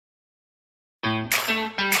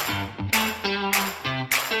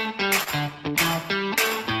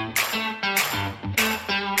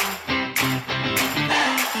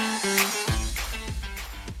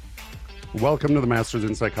Welcome to the Masters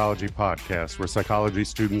in Psychology podcast, where psychology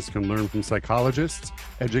students can learn from psychologists,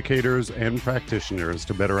 educators, and practitioners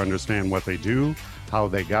to better understand what they do, how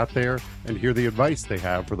they got there, and hear the advice they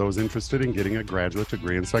have for those interested in getting a graduate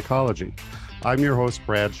degree in psychology. I'm your host,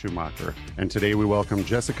 Brad Schumacher, and today we welcome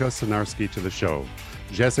Jessica Sinarski to the show.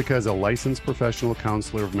 Jessica is a licensed professional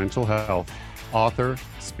counselor of mental health, author,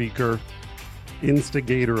 speaker,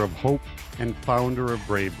 instigator of hope, and founder of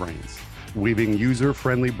BraveBrains. Weaving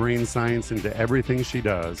user-friendly brain science into everything she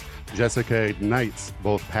does, Jessica ignites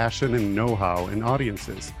both passion and know-how in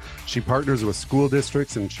audiences. She partners with school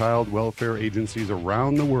districts and child welfare agencies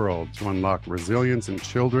around the world to unlock resilience in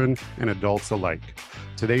children and adults alike.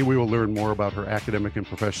 Today, we will learn more about her academic and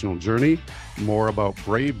professional journey, more about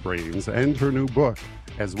BraveBrains and her new book,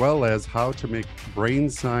 as well as how to make brain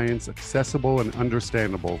science accessible and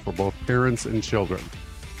understandable for both parents and children.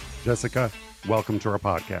 Jessica, welcome to our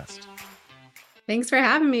podcast. Thanks for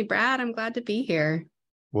having me, Brad. I'm glad to be here.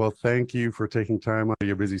 Well, thank you for taking time out of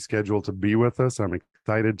your busy schedule to be with us. I'm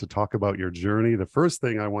excited to talk about your journey. The first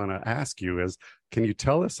thing I want to ask you is, can you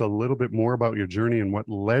tell us a little bit more about your journey and what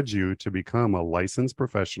led you to become a licensed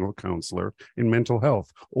professional counselor in mental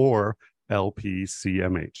health, or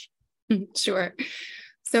LPCMH? Sure.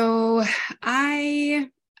 So I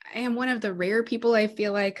am one of the rare people, I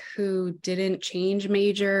feel like, who didn't change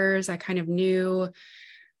majors. I kind of knew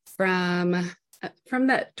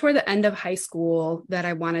toward the end of high school that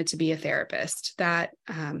I wanted to be a therapist. That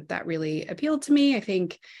really appealed to me. I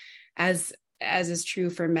think as is true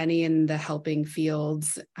for many in the helping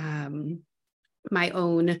fields, my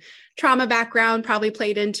own trauma background probably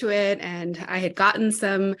played into it. And I had gotten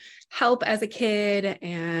some help as a kid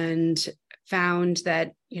and found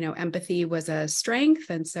that, empathy was a strength.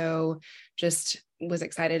 And so just was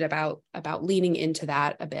excited about leaning into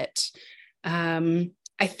that a bit.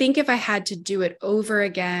 I think if I had to do it over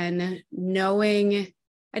again,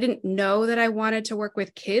 I didn't know that I wanted to work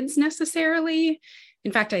with kids necessarily.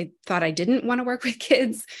 In fact, I thought I didn't want to work with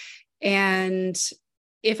kids. And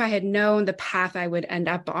if I had known the path I would end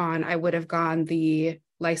up on, I would have gone the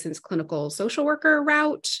licensed clinical social worker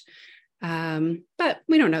route. But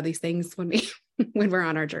we don't know these things when we're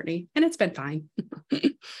on our journey, and it's been fine.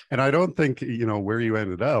 And I don't think, where you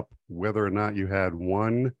ended up, whether or not you had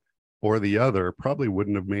one or the other, probably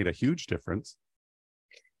wouldn't have made a huge difference.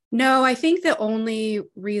 No, I think the only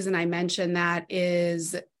reason I mention that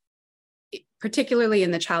is particularly in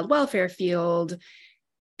the child welfare field,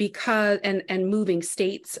 because and moving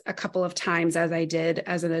states a couple of times as I did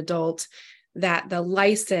as an adult, that the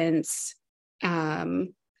license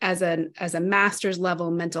as a master's level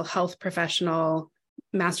mental health professional,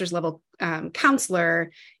 master's level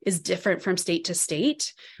counselor is different from state to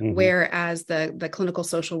state, whereas the clinical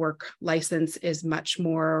social work license is much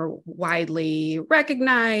more widely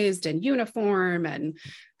recognized and uniform. And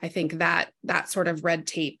I think that sort of red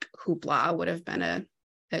tape hoopla would have been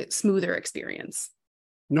a smoother experience.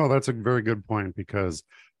 No, that's a very good point, because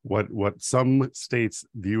what some states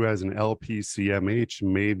view as an LPCMH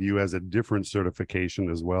may view as a different certification,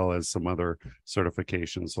 as well as some other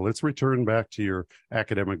certifications. So let's return back to your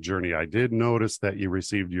academic journey. I did notice that you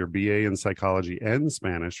received your BA in psychology and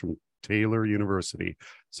Spanish from Taylor University.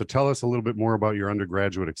 So tell us a little bit more about your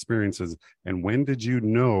undergraduate experiences, and when did you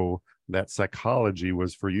know that psychology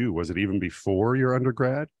was for you? Was it even before your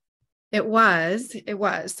undergrad? It was.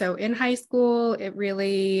 So in high school, it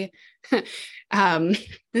really,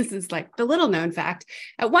 this is like the little known fact.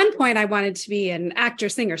 At one point, I wanted to be an actor,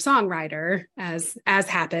 singer, songwriter, as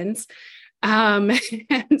happens.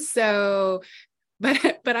 And so,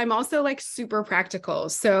 but I'm also like super practical.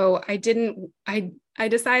 So I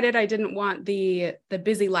decided I didn't want the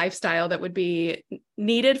busy lifestyle that would be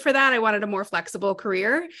needed for that. I wanted a more flexible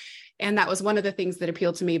career. And that was one of the things that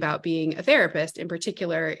appealed to me about being a therapist in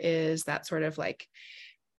particular, is that sort of like,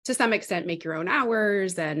 to some extent, make your own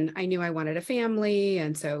hours. And I knew I wanted a family.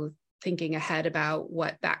 And so thinking ahead about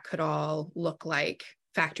what that could all look like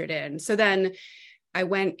factored in. So then I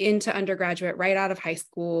went into undergraduate right out of high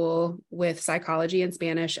school with psychology and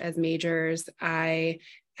Spanish as majors. I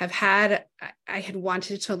had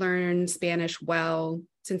wanted to learn Spanish well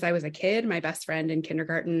since I was a kid. My best friend in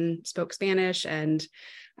kindergarten spoke Spanish, and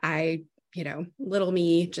I, little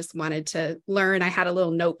me, just wanted to learn. I had a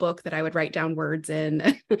little notebook that I would write down words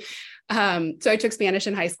in. So I took Spanish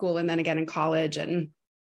in high school and then again in college, and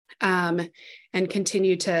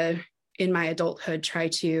continued to, in my adulthood, try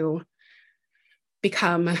to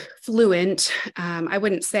become fluent. I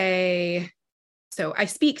wouldn't say, so I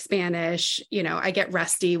speak Spanish, I get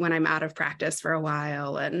rusty when I'm out of practice for a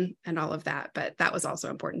while and all of that, but that was also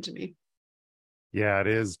important to me. Yeah, it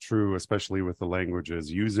is true, especially with the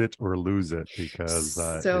languages. Use it or lose it, because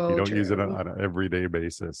if you So don't use it true. on an everyday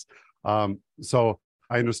basis. So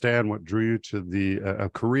I understand what drew you to the a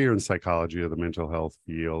career in psychology of the mental health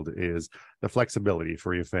field is the flexibility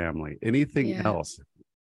for your family. Anything Yeah. else?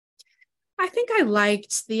 I think I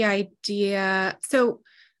liked the idea. So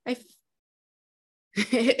I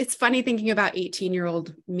it's funny thinking about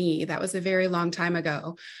 18-year-old me. That was a very long time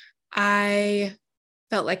ago. I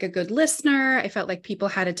felt like a good listener. I felt like people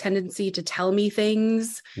had a tendency to tell me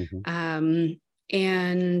things. Mhm.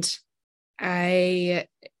 And I,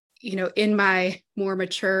 in my more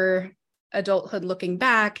mature adulthood looking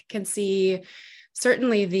back, can see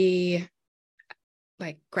certainly the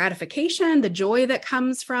like gratification, the joy that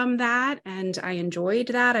comes from that. And I enjoyed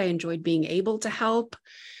that. I enjoyed being able to help.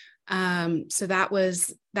 So that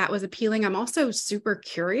was appealing. I'm also super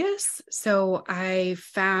curious. So I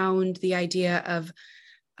found the idea of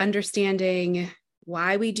understanding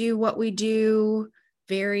why we do what we do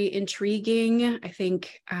very intriguing. I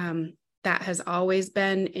think that has always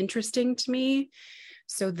been interesting to me.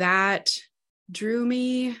 So that drew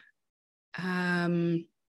me.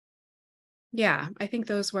 Yeah, I think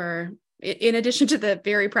those were, in addition to the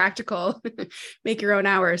very practical make your own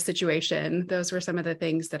hours situation, those were some of the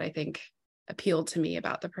things that I think appealed to me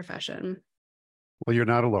about the profession. Well, you're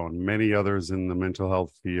not alone. Many others in the mental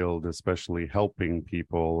health field, especially helping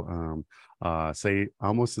people, say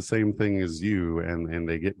almost the same thing as you, and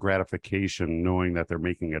they get gratification knowing that they're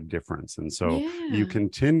making a difference. And so you Yeah.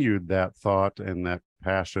 continued that thought and that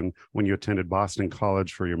passion when you attended Boston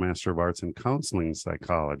College for your Master of Arts in Counseling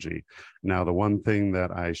Psychology. Now, the one thing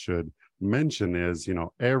that I should mention is,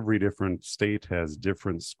 every different state has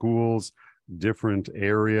different schools, different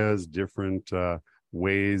areas, different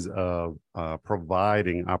ways of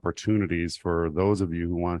providing opportunities for those of you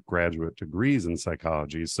who want graduate degrees in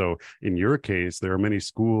psychology. So in your case, there are many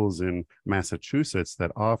schools in Massachusetts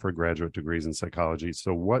that offer graduate degrees in psychology.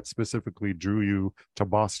 So what specifically drew you to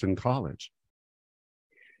Boston College?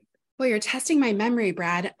 Well, you're testing my memory,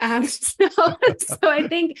 Brad. So I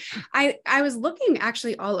think I was looking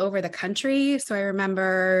actually all over the country. So I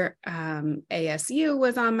remember ASU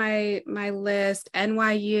was on my list,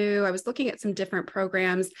 NYU. I was looking at some different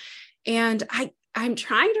programs, and I'm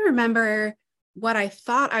trying to remember what I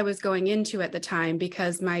thought I was going into at the time,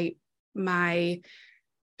 because my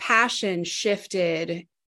passion shifted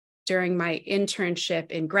during my internship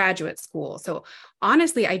in graduate school. So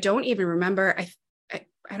honestly, I don't even remember.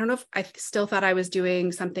 I don't know if I still thought I was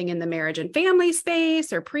doing something in the marriage and family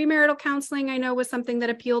space, or premarital counseling, I know was something that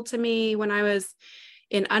appealed to me when I was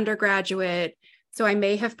in undergraduate. So I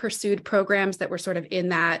may have pursued programs that were sort of in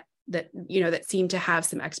that seemed to have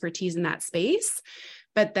some expertise in that space.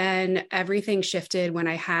 But then everything shifted when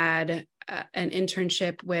I had an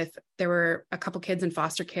internship there were a couple kids in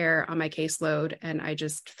foster care on my caseload, and I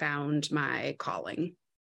just found my calling.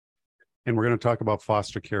 And we're going to talk about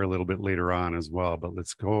foster care a little bit later on as well, but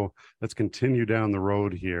let's continue down the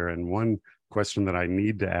road here. And one question that I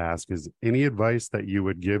need to ask is, any advice that you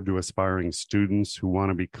would give to aspiring students who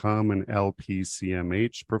want to become an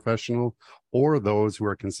LPCMH professional, or those who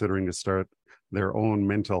are considering to start their own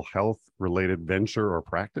mental health related venture or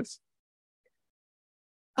practice?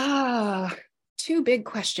 Two big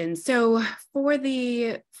questions. So for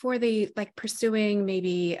the like pursuing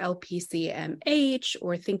maybe LPCMH,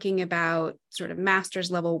 or thinking about sort of master's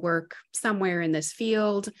level work somewhere in this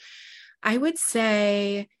field, I would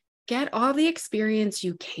say get all the experience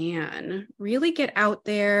you can. Really get out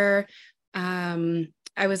there. I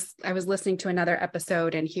was listening to another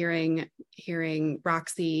episode and hearing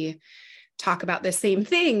Roxy talk about the same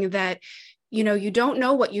thing, that you don't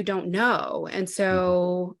know what you don't know. And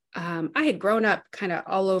so I had grown up kind of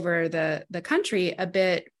all over the country a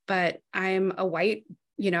bit, but I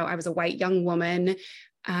was a white young woman.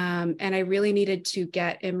 And I really needed to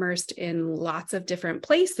get immersed in lots of different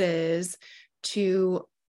places to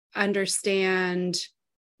understand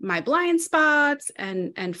my blind spots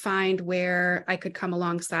and find where I could come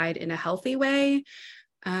alongside in a healthy way.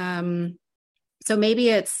 So maybe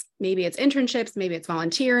it's internships, maybe it's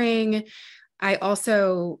volunteering. I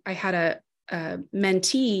had a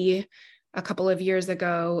mentee a couple of years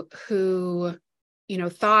ago who,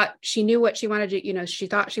 thought she knew what she wanted to, she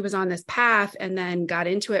thought she was on this path, and then got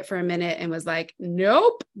into it for a minute and was like,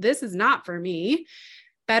 nope, this is not for me.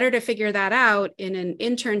 Better to figure that out in an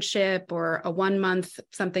internship or a 1 month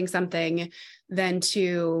something than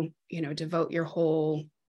to, devote your whole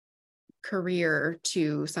career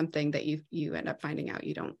to something that you end up finding out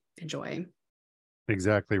you don't enjoy.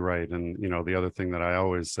 Exactly right. And, the other thing that I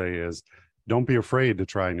always say is don't be afraid to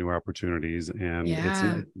try new opportunities. And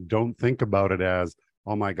Yeah, don't think about it as,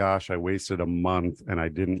 oh my gosh, I wasted a month and I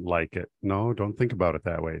didn't like it. No, don't think about it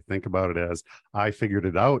that way. Think about it as, I figured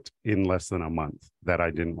it out in less than a month that I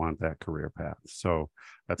didn't want that career path. So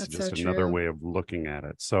that's that's so just another true. way of looking at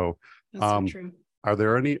it. So, That's so um, true. are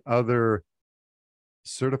there any other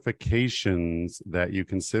certifications that you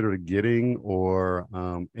consider getting, or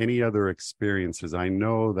any other experiences? I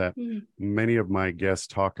know that Mm. many of my guests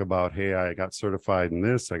talk about, hey, I got certified in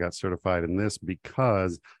this, I got certified in this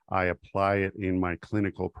because I apply it in my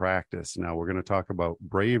clinical practice. Now, we're going to talk about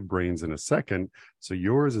BraveBrains in a second. So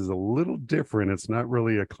yours is a little different. It's not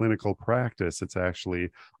really a clinical practice. It's actually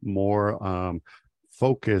more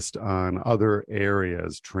focused on other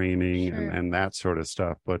areas, training Sure. and that sort of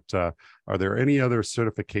stuff. But are there any other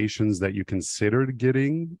certifications that you considered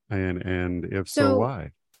getting? And if so, So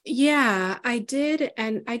why? yeah, I did.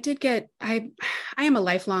 And I did get, I am a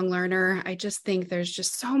lifelong learner. I just think there's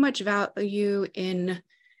just so much value in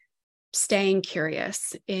staying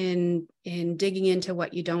curious, in digging into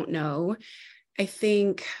what you don't know. I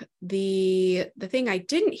think the thing I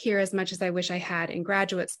didn't hear as much as I wish I had in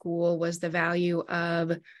graduate school was the value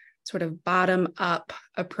of sort of bottom up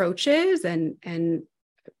approaches and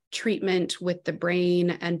treatment with the brain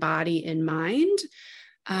and body in mind.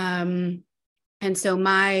 Um, and so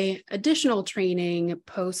my additional training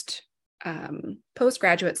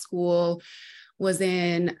postgraduate school was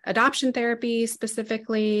in adoption therapy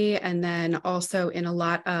specifically, and then also in a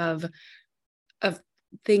lot of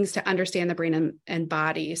things to understand the brain and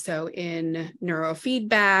body. So in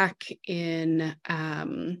neurofeedback, in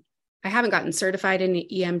I haven't gotten certified in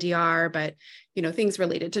EMDR, but things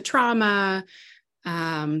related to trauma,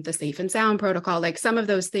 the safe and sound protocol, like some of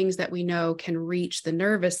those things that we know can reach the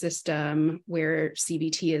nervous system, where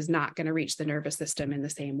CBT is not going to reach the nervous system in the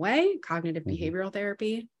same way. Cognitive Mhm, behavioral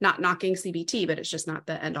therapy, not knocking CBT, but it's just not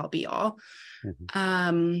the end all be all.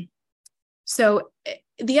 mhm. So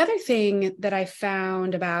the other thing that I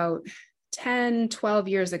found about 10, 12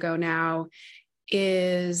 years ago now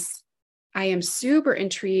is I am super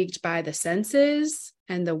intrigued by the senses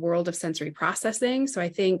and the world of sensory processing. So I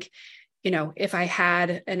think, if I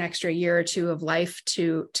had an extra year or two of life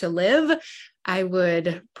to live, I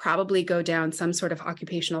would probably go down some sort of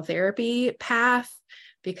occupational therapy path,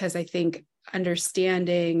 because I think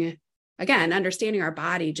understanding our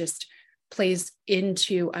body just plays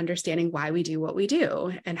into understanding why we do what we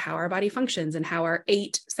do and how our body functions and how our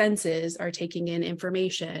 8 senses are taking in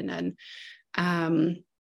information. And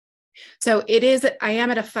so I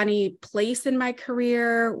am at a funny place in my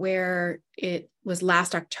career where it was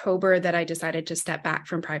last October that I decided to step back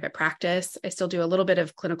from private practice. I still do a little bit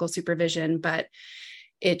of clinical supervision, but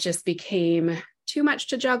it just became too much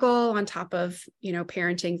to juggle on top of,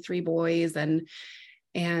 parenting 3 boys and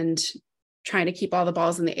trying to keep all the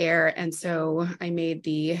balls in the air. And so I made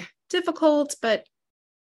the difficult, but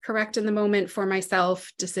correct in the moment for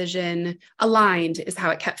myself decision. Aligned is how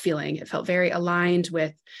it kept feeling. It felt very aligned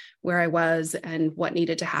with where I was and what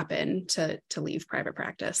needed to happen to leave private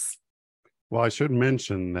practice. Well, I should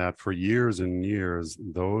mention that for years and years,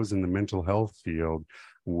 those in the mental health field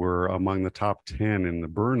were among the top 10 in the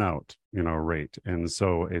burnout, rate. And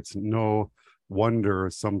so it's no wonder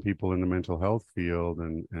some people in the mental health field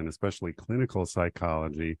and especially clinical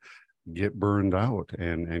psychology get burned out,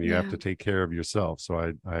 and you have Yeah, to take care of yourself. So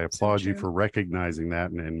I so applaud you true. for recognizing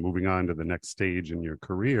that and moving on to the next stage in your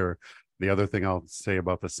career. The other thing I'll say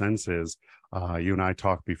about the sense is, you and I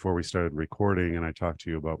talked before we started recording, and I talked to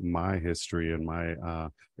you about my history and my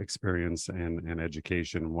experience and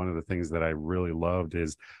education. One of the things that I really loved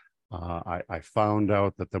is I found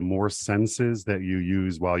out that the more senses that you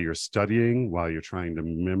use while you're studying, while you're trying to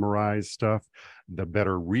memorize stuff, the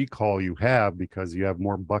better recall you have, because you have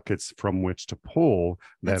more buckets from which to pull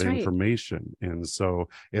that That's right. information. And so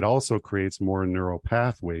it also creates more neural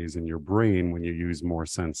pathways in your brain when you use more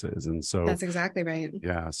senses. And so, That's exactly right.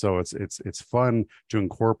 yeah, so it's fun to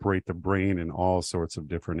incorporate the brain in all sorts of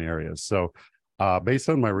different areas. So based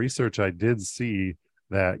on my research, I did see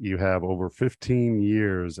that you have over 15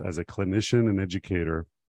 years as a clinician and educator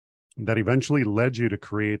that eventually led you to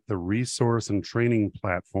create the resource and training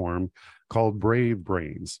platform called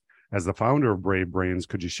BraveBrains. As the founder of BraveBrains,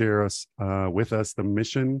 could you share with us the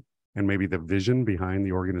mission and maybe the vision behind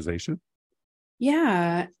the organization?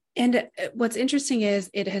 Yeah. And what's interesting is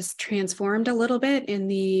it has transformed a little bit in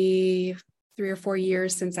the 3 or 4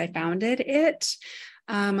 years since I founded it.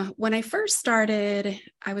 When I first started,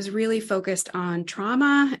 I was really focused on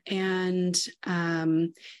trauma and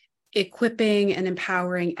equipping and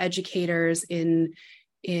empowering educators in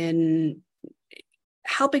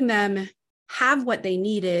helping them have what they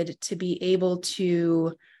needed to be able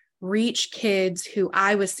to reach kids who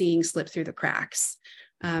I was seeing slip through the cracks,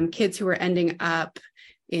 kids who were ending up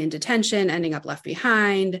in detention, ending up left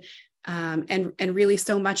behind. And really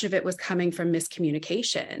so much of it was coming from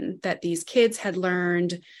miscommunication, that these kids had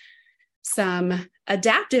learned some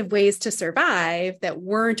adaptive ways to survive that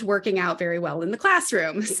weren't working out very well in the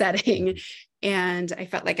classroom setting. And I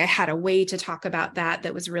felt like I had a way to talk about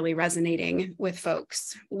that was really resonating with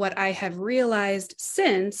folks. What I have realized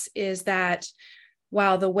since is that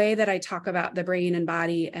while the way that I talk about the brain and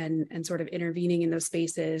body and sort of intervening in those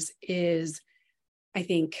spaces is, I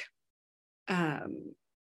think,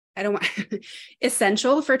 I don't want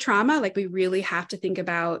essential for trauma. Like, we really have to think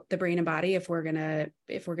about the brain and body if we're gonna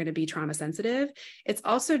be trauma sensitive. It's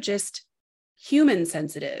also just human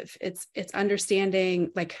sensitive. It's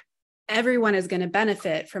understanding, like, everyone is going to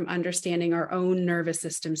benefit from understanding our own nervous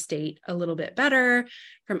system state a little bit better,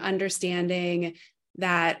 from understanding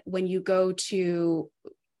that when you're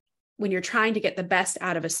trying to get the best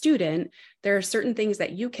out of a student, there are certain things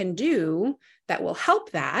that you can do that will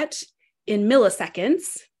help that in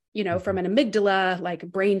milliseconds, from an amygdala, like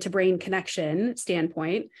brain to brain connection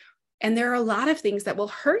standpoint. And there are a lot of things that will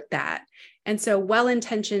hurt that. And so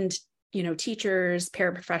well-intentioned, teachers,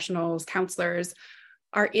 paraprofessionals, counselors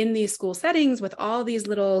are in these school settings with all these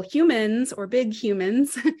little humans or big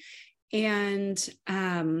humans. And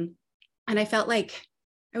I felt like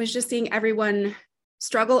I was just seeing everyone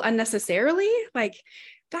struggle unnecessarily. Like,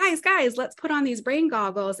 guys, let's put on these brain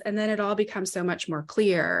goggles. And then it all becomes so much more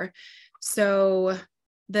clear. So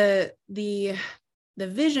the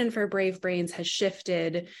vision for BraveBrains has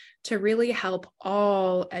shifted to really help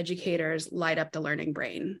all educators light up the learning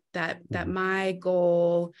brain. That my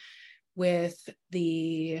goal with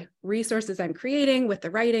the resources I'm creating, with the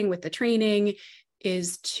writing, with the training,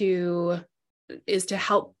 is to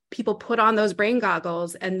help people put on those brain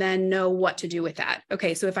goggles and then know what to do with that.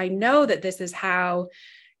 Okay, so if I know that this is how,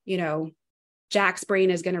 Jack's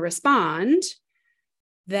brain is going to respond,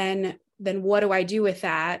 then what do I do with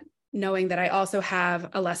that? Knowing that I also have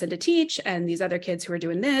a lesson to teach and these other kids who are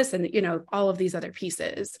doing this and, all of these other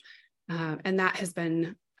pieces. And that has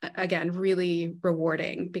been, again, really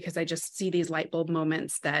rewarding, because I just see these light bulb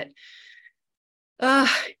moments that, I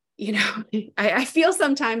feel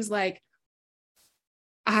sometimes like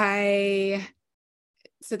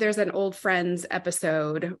so there's an old Friends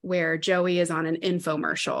episode where Joey is on an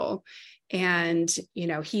infomercial and,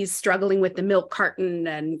 he's struggling with the milk carton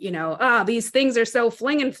and, these things are so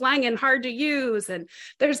fling and flang and hard to use. And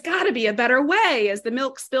there's got to be a better way as the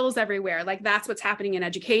milk spills everywhere. Like, that's what's happening in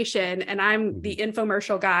education. And I'm the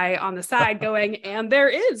infomercial guy on the side going, and there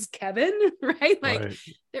is, Kevin, right? Like, right.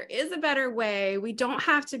 There is a better way. We don't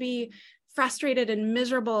have to be frustrated and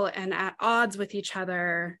miserable and at odds with each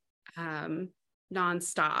other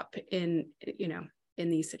nonstop in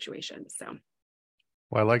these situations. So.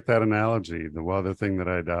 Well, I like that analogy. The other thing that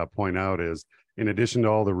I'd point out is, in addition to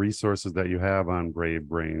all the resources that you have on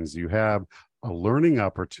BraveBrains, you have a learning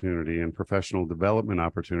opportunity and professional development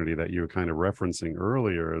opportunity that you were kind of referencing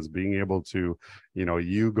earlier, as being able to,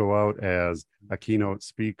 you go out as a keynote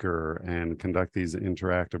speaker and conduct these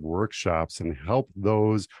interactive workshops and help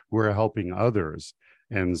those who are helping others.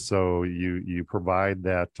 And so you provide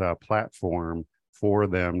that platform for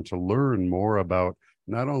them to learn more about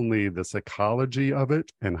not only the psychology of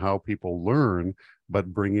it and how people learn,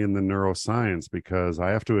 but bring in the neuroscience. Because I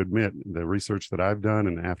have to admit, the research that I've done,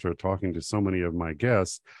 and after talking to so many of my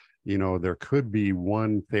guests, there could be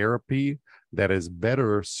one therapy that is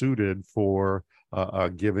better suited for a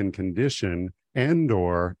given condition,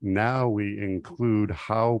 or now we include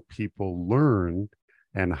how people learn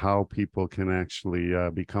and how people can actually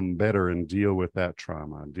become better and deal with that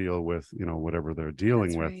trauma, deal with, whatever they're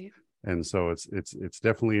dealing with. Right. And so it's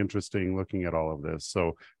definitely interesting looking at all of this.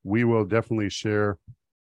 So we will definitely share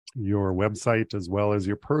your website as well as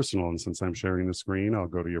your personal. And since I'm sharing the screen, I'll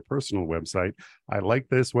go to your personal website. I like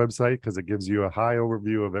this website because it gives you a high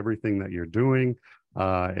overview of everything that you're doing.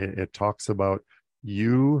 It talks about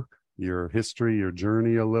your history, your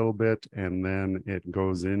journey a little bit, and then it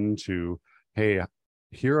goes into, hey,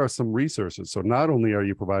 here are some resources. So not only are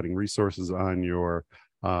you providing resources on your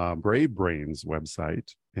BraveBrains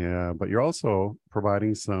website, but you're also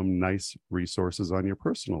providing some nice resources on your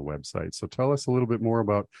personal website. So tell us a little bit more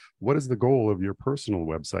about what is the goal of your personal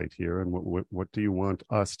website here, and what do you want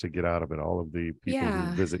us to get out of it, all of the people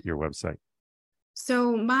who visit your website?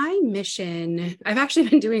 So my mission, I've actually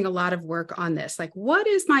been doing a lot of work on this. Like, what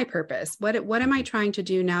is my purpose? What am I trying to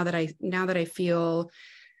do now that I feel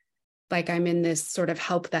like I'm in this sort of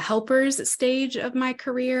help the helpers stage of my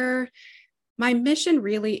career? my mission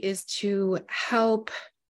really is to help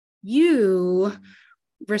you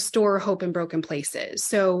restore hope in broken places.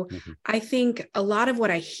 So I think a lot of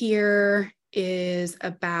what I hear is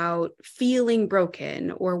about feeling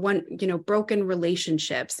broken or broken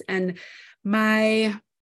relationships. And my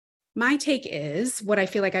take is what I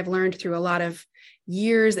feel like I've learned through a lot of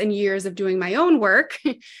years and years of doing my own work,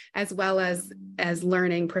 as well as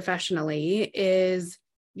learning professionally, is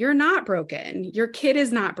you're not broken. Your kid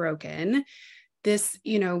is not broken. This,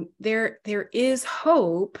 there is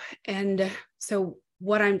hope. And so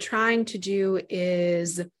what I'm trying to do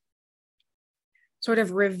is sort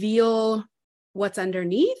of reveal what's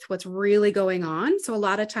underneath, what's really going on. So a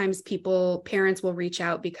lot of times parents will reach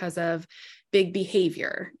out because of big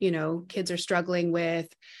behavior. Kids are struggling with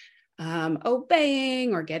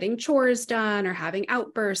obeying or getting chores done or having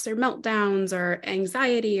outbursts or meltdowns or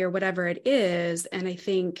anxiety or whatever it is. And I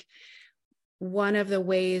think one of the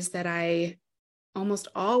ways that I almost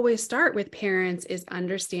always start with parents is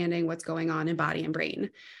understanding what's going on in body and brain,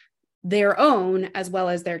 their own as well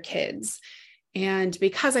as their kids. And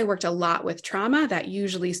because I worked a lot with trauma, that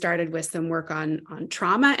usually started with some work on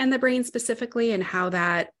trauma and the brain specifically, and how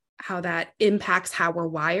that impacts how we're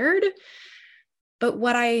wired. But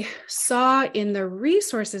what I saw in the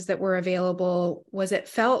resources that were available was I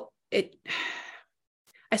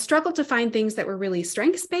struggled to find things that were really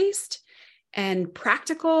strengths-based and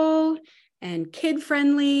practical and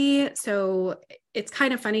kid-friendly. So it's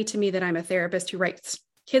kind of funny to me that I'm a therapist who writes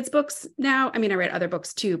kids' books now. I mean, I read other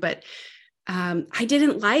books too, but I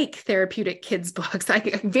didn't like therapeutic kids' books. I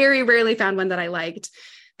very rarely found one that I liked.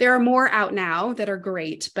 There are more out now that are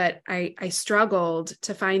great, but I struggled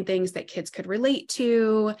to find things that kids could relate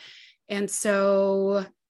to. And so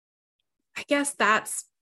I guess that's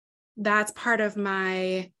part of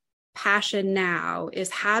my passion now, is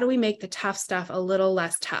how do we make the tough stuff a little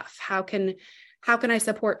less tough? How can I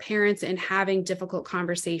support parents in having difficult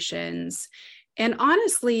conversations? And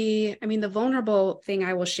honestly, I mean, the vulnerable thing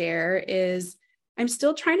I will share is I'm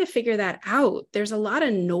still trying to figure that out. There's a lot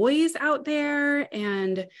of noise out there.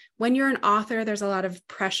 And when you're an author, there's a lot of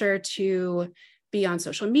pressure to be on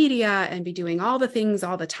social media and be doing all the things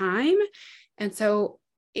all the time. And so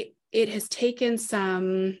it has taken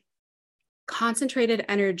some concentrated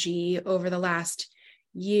energy over the last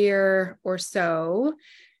year or so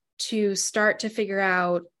to start to figure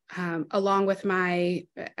out, along with I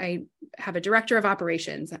have a director of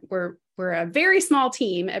operations. We're a very small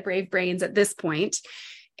team at BraveBrains at this point,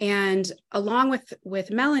 and along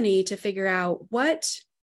with Melanie, to figure out what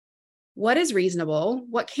is reasonable,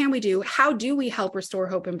 what can we do, how do we help restore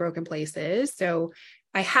hope in broken places. So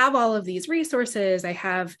I have all of these resources. I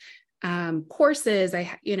have courses.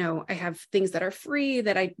 I have things that are free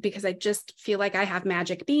because I just feel like I have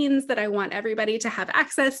magic beans that I want everybody to have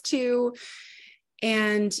access to.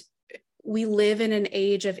 And we live in an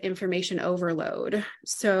age of information overload.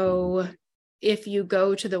 So if you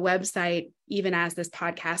go to the website, even as this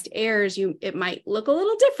podcast airs, it might look a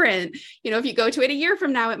little different. If you go to it a year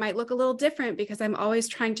from now, it might look a little different, because I'm always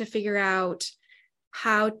trying to figure out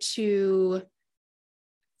how to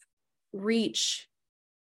reach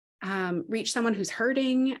someone who's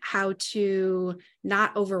hurting, how to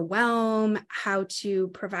not overwhelm, how to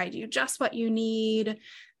provide you just what you need.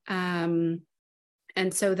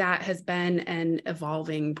 And so that has been an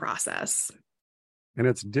evolving process. And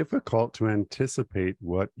it's difficult to anticipate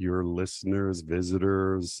what your listeners,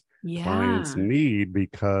 visitors, clients need,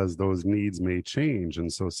 because those needs may change. And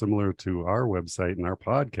so similar to our website and our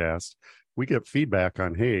podcast, we get feedback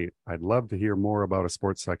on, hey, I'd love to hear more about a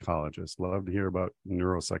sports psychologist, love to hear about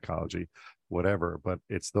neuropsychology, whatever. But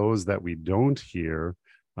it's those that we don't hear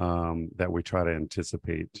that we try to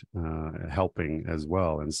anticipate helping as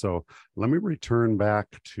well. And so let me return back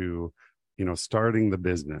to, starting the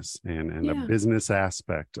business and the business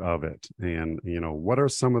aspect of it. And, what are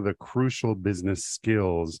some of the crucial business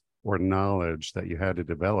skills or knowledge that you had to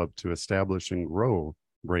develop to establish and grow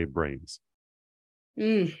BraveBrains?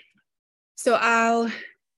 So I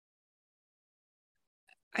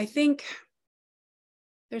think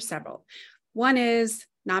there's several. One is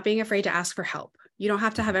not being afraid to ask for help. You don't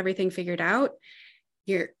have to have everything figured out.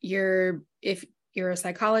 If you're a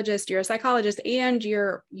psychologist, and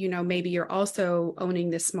maybe you're also owning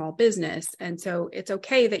this small business. And so it's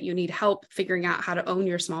okay that you need help figuring out how to own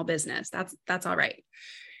your small business. That's all right.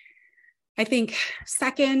 I think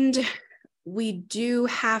second, we do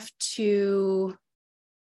have to,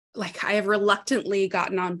 I have reluctantly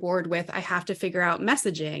gotten on board with, I have to figure out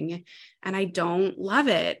messaging, and I don't love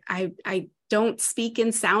it. I don't speak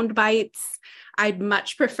in sound bites. I'd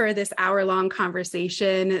much prefer this hour-long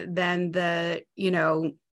conversation than the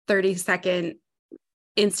 30-second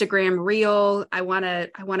Instagram reel. I want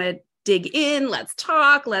to dig in. Let's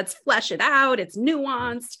talk. Let's flesh it out. It's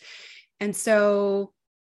nuanced. And so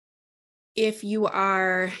if you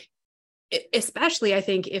are, especially I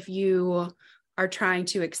think if you are trying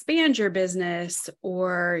to expand your business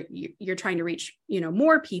or you're trying to reach,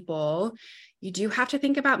 more people, you do have to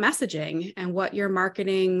think about messaging and what your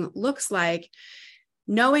marketing looks like,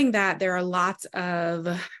 knowing that there are lots of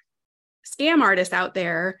scam artists out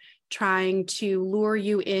there trying to lure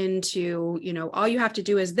you into, all you have to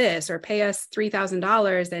do is this, or pay us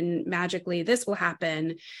 $3,000 and magically this will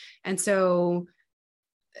happen. And so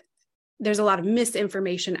there's a lot of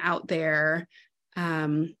misinformation out there.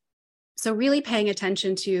 So really paying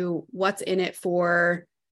attention to what's in it for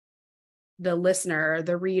the listener,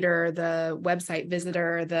 the reader, the website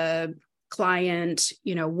visitor, the client,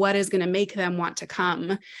 what is going to make them want to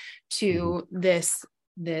come to this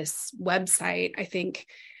website. I think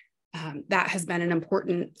that has been an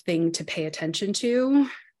important thing to pay attention to.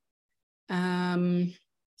 That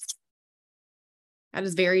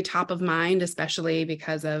is very top of mind, especially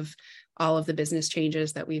because of all of the business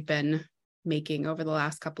changes that we've been making over the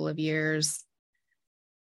last couple of years.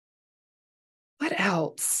 What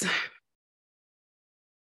else?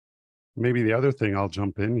 Maybe the other thing I'll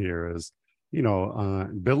jump in here is,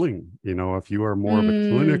 billing. If you are more of a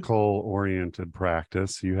clinical oriented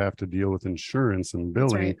practice, you have to deal with insurance and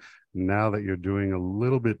billing. Right. Now that you're doing a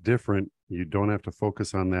little bit different, you don't have to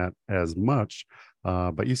focus on that as much,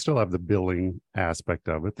 but you still have the billing aspect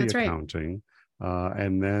of it, the That's accounting.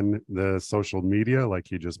 And then the social media,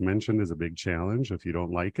 like you just mentioned, is a big challenge. If you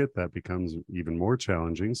don't like it, that becomes even more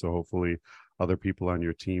challenging. So hopefully other people on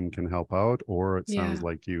your team can help out, or it sounds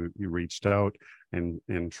like you reached out and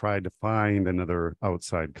tried to find another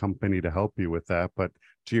outside company to help you with that. But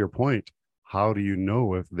to your point, how do you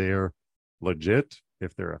know if they're legit,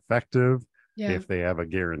 if they're effective, if they have a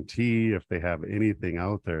guarantee, if they have anything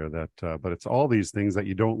out there that, but it's all these things that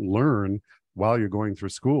you don't learn while you're going through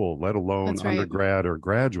school, let alone undergrad or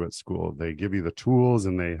graduate school. They give you the tools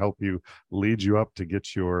and they help you, lead you up to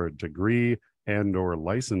get your degree and or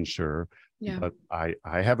licensure. But I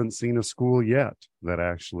haven't seen a school yet that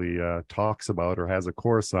actually talks about or has a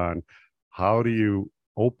course on how do you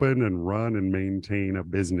open and run and maintain a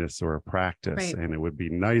business or a practice. And it would be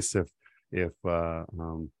nice if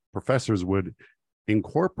professors would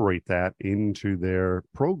incorporate that into their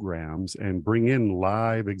programs and bring in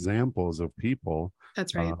live examples of people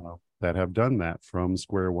that have done that from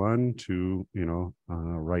square one to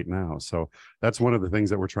right now. So that's one of the things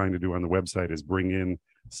that we're trying to do on the website, is bring in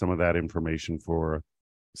some of that information for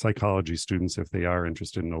psychology students if they are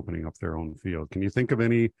interested in opening up their own field. Can you think of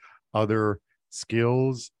any other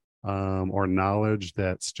skills or knowledge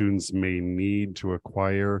that students may need to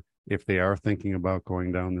acquire if they are thinking about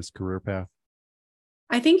going down this career path?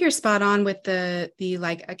 I think you're spot on with the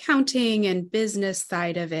like accounting and business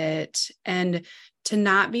side of it, and to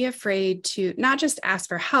not be afraid to not just ask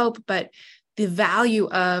for help, but the value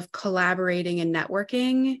of collaborating and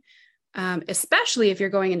networking, especially if you're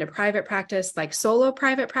going into private practice, like solo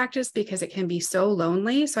private practice, because it can be so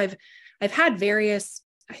lonely. So I've had various,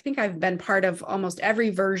 I think I've been part of almost every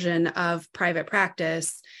version of private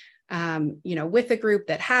practice, with a group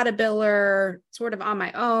that had a biller, sort of on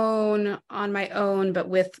my own, but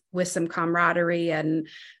with some camaraderie and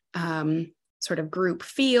sort of group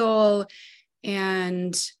feel.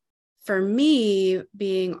 And for me,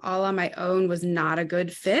 being all on my own was not a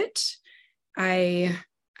good fit. I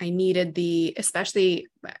needed especially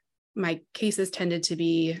my cases tended to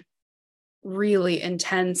be really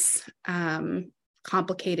intense,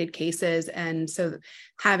 complicated cases. And so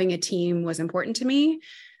having a team was important to me.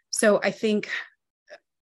 So I think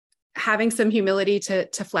having some humility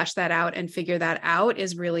to flesh that out and figure that out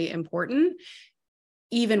is really important,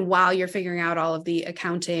 even while you're figuring out all of the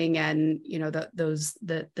accounting and,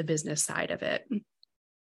 the business side of it.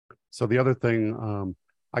 So the other thing,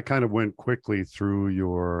 I kind of went quickly through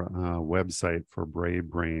your website for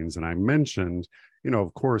BraveBrains, and I mentioned,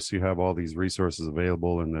 of course, you have all these resources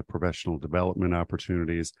available and the professional development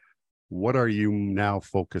opportunities. What are you now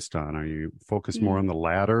focused on? Are you focused more on the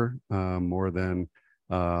latter, more than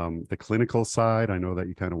the clinical side? I know that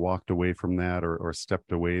you kind of walked away from that or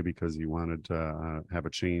stepped away because you wanted to have a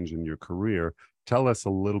change in your career. Tell us a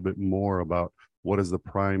little bit more about what is the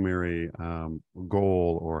primary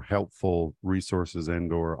goal or helpful resources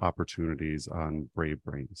and or opportunities on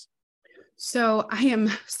BraveBrains. So I am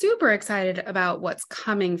super excited about what's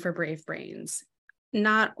coming for BraveBrains.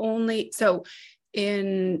 Not only so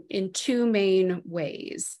in two main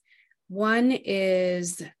ways. One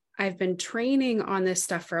is I've been training on this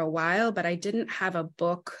stuff for a while, but I didn't have a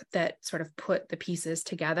book that sort of put the pieces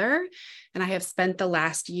together. And I have spent the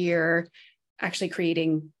last year actually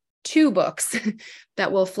creating 2 books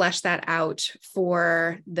that will flesh that out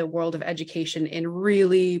for the world of education in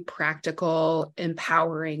really practical,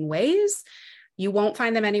 empowering ways. You won't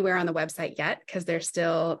find them anywhere on the website yet because they're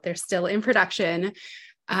still in production.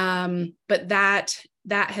 But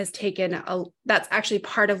that has taken that's actually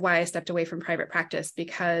part of why I stepped away from private practice,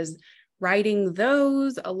 because writing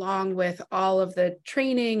those along with all of the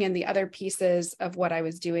training and the other pieces of what I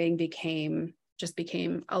was doing became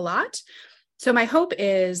a lot. So my hope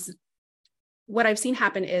is, what I've seen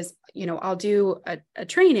happen is, I'll do a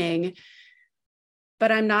training,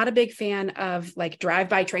 but I'm not a big fan of like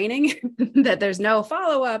drive-by training that there's no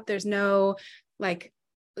follow-up, there's no like,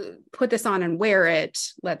 put this on and wear it,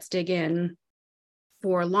 let's dig in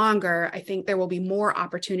for longer. I think there will be more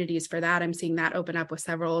opportunities for that. I'm seeing that open up with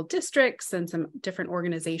several districts and some different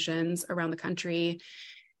organizations around the country.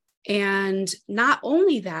 And not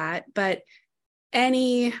only that, but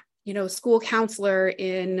any, school counselor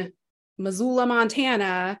in Missoula,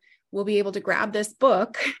 Montana will be able to grab this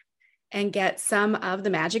book and get some of the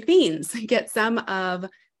magic beans, get some of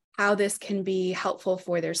how this can be helpful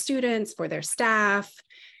for their students, for their staff.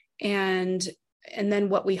 And then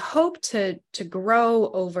what we hope to grow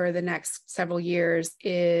over the next several years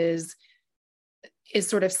is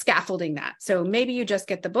sort of scaffolding that. So maybe you just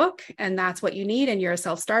get the book and that's what you need and you're a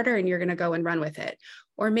self-starter and you're going to go and run with it.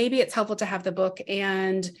 Or maybe it's helpful to have the book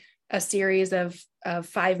and a series of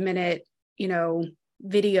 5-minute,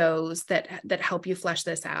 videos that help you flesh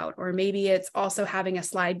this out. Or maybe it's also having a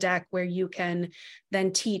slide deck where you can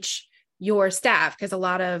then teach your staff, because a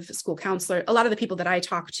lot of the people that I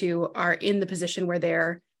talk to are in the position where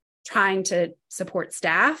they're trying to support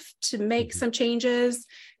staff to make some changes.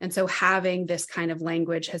 And so having this kind of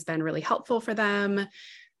language has been really helpful for them.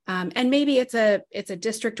 And maybe it's a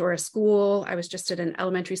district or a school. I was just at an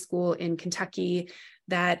elementary school in Kentucky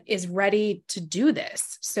that is ready to do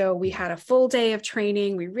this. So we had a full day of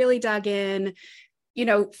training. We really dug in,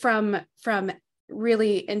 from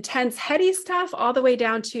really intense, heady stuff all the way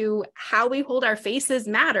down to how we hold our faces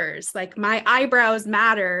matters. Like my eyebrows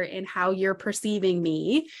matter in how you're perceiving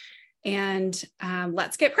me. And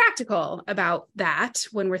let's get practical about that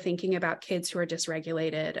when we're thinking about kids who are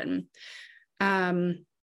dysregulated. And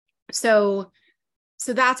so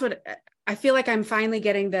that's what I feel like. I'm finally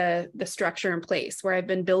getting the structure in place where I've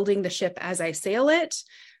been building the ship as I sail it,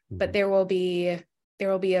 but there will be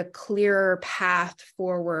a clearer path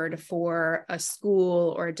forward for a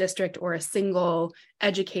school or a district or a single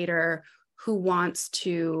educator who wants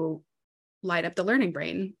to light up the learning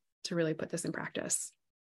brain to really put this in practice.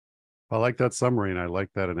 I like that summary, and I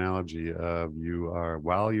like that analogy of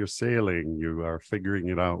while you're sailing, you are figuring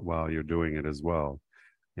it out while you're doing it as well.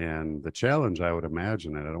 And the challenge, I would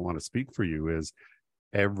imagine, and I don't want to speak for you, is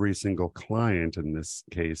every single client, in this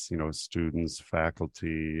case, students,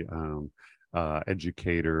 faculty,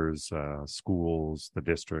 educators, schools, the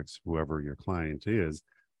districts, whoever your client is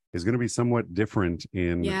going to be somewhat different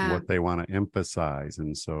in what they want to emphasize.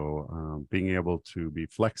 And so being able to be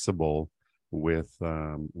flexible with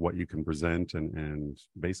what you can present and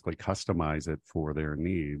basically customize it for their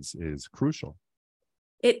needs is crucial.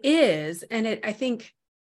 It is. And I think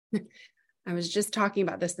I was just talking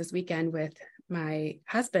about this weekend with my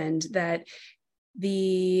husband, that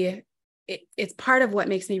it's part of what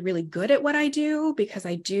makes me really good at what I do, because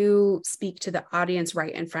I do speak to the audience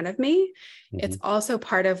right in front of me. Mm-hmm. It's also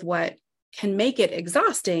part of what can make it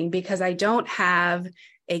exhausting, because I don't have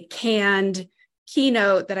a canned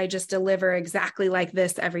keynote that I just deliver exactly like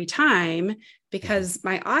this every time, because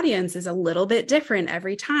my audience is a little bit different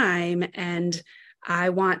every time. And I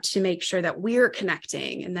want to make sure that we're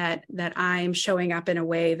connecting and that I'm showing up in a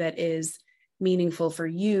way that is meaningful for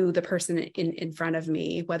you, the person in front of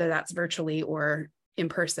me, whether that's virtually or in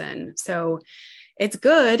person. So it's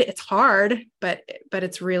good. It's hard, but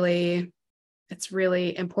it's really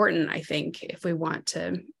important, I think, if we want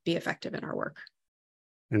to be effective in our work.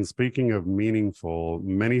 And speaking of meaningful,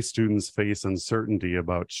 many students face uncertainty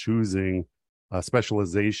about choosing a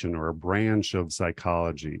specialization or a branch of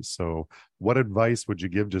psychology. So what advice would you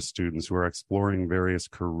give to students who are exploring various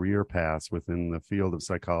career paths within the field of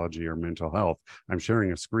psychology or mental health? I'm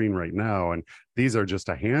sharing a screen right now, and these are just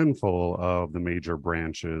a handful of the major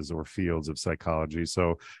branches or fields of psychology.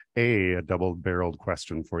 So a double-barreled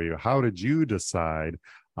question for you. How did you decide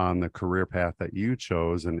on the career path that you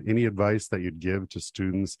chose, and any advice that you'd give to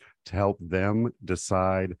students to help them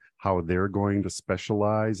decide how they're going to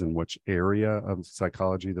specialize and which area of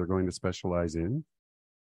psychology they're going to specialize in?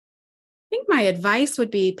 think my advice would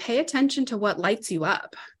be pay attention to what lights you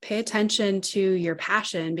up. Pay attention to your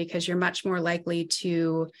passion, because you're much more likely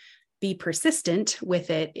to be persistent with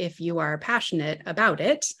it if you are passionate about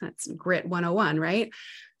it. That's grit 101, right?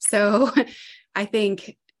 So I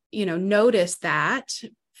think, notice that.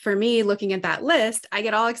 For me, looking at that list, I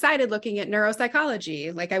get all excited looking at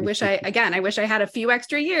neuropsychology. Like I wish I had a few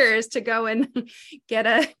extra years to go and get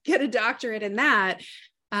a doctorate in that.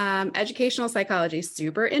 Educational psychology,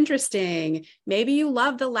 super interesting. Maybe you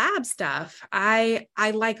love the lab stuff. I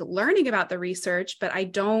like learning about the research, but I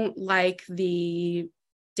don't like the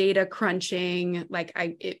data crunching.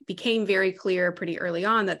 It became very clear pretty early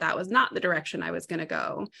on that was not the direction I was going to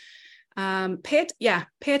go. Pay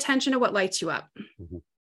attention to what lights you up. Mm-hmm.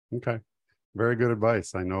 Okay. Very good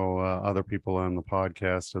advice. I know other people on the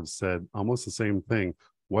podcast have said almost the same thing.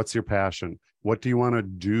 What's your passion? What do you want to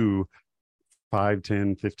do 5,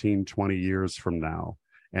 10, 15, 20 years from now?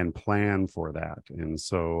 And plan for that. And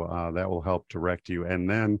so that will help direct you. And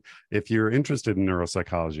then if you're interested in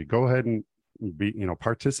neuropsychology, go ahead and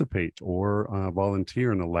participate or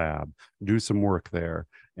volunteer in the lab, do some work there.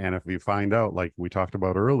 And if you find out, like we talked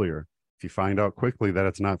about earlier, if you find out quickly that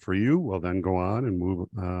it's not for you, well, then go on and move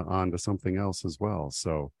on to something else as well.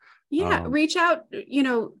 So reach out,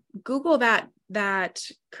 Google that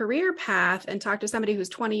career path and talk to somebody who's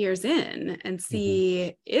 20 years in and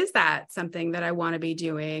see, is that something that I want to be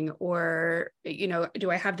doing? Or,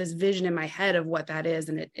 do I have this vision in my head of what that is?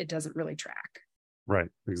 And it doesn't really track. Right.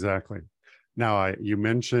 Exactly. Now, you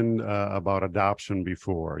mentioned about adoption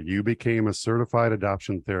before. You became a certified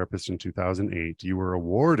adoption therapist in 2008. You were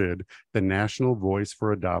awarded the National Voice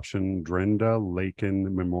for Adoption Drenda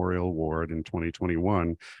Lakin Memorial Award in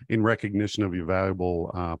 2021 in recognition of your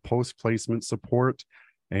valuable post-placement support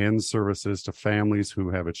and services to families who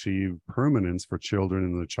have achieved permanence for children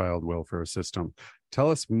in the child welfare system.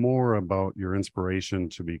 Tell us more about your inspiration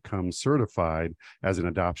to become certified as an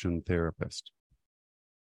adoption therapist.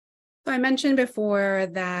 So I mentioned before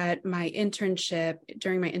that during my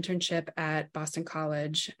internship at Boston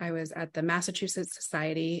College, I was at the Massachusetts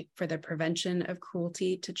Society for the Prevention of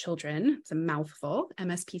Cruelty to Children. It's a mouthful,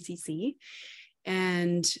 MSPCC.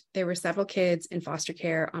 And there were several kids in foster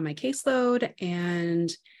care on my caseload,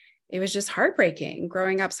 and it was just heartbreaking.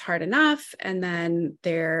 Growing up's hard enough. And then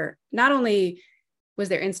not only was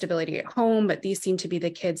there instability at home, but these seemed to be the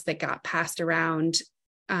kids that got passed around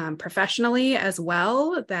professionally as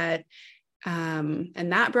well,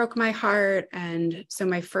 and that broke my heart. And so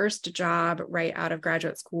my first job right out of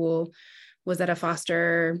graduate school was at a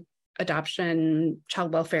foster adoption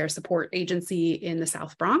child welfare support agency in the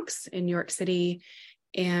South Bronx in New York City.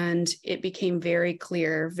 And it became very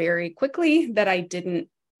clear very quickly that I didn't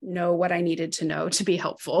know what I needed to know to be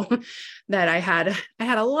helpful, that I had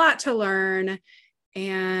a lot to learn.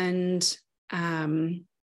 And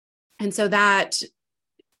so that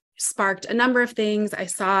sparked a number of things. I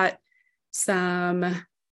sought some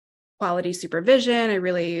quality supervision. I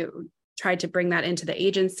really tried to bring that into the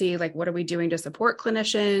agency. Like, what are we doing to support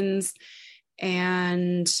clinicians?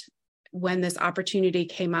 And when this opportunity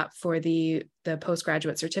came up for the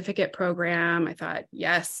postgraduate certificate program, I thought,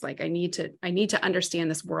 yes, like I need to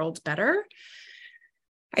understand this world better.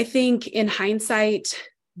 I think in hindsight,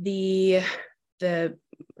 the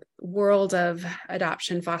world of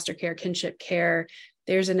adoption, foster care, kinship care,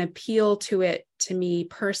 there's an appeal to it to me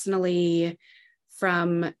personally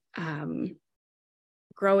from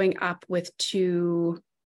growing up with two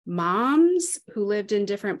moms who lived in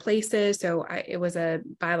different places. So it was a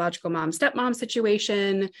biological mom, stepmom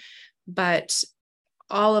situation, but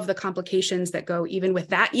all of the complications that go even with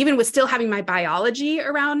that, even with still having my biology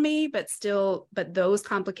around me, but those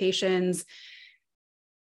complications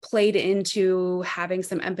played into having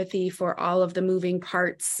some empathy for all of the moving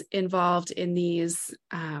parts involved in these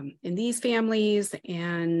families.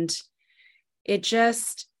 And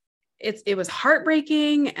it was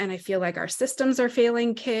heartbreaking. And I feel like our systems are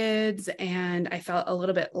failing kids. And I felt a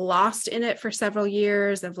little bit lost in it for several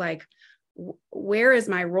years of like, where is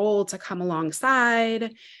my role to come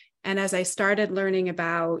alongside? And as I started learning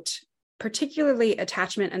about particularly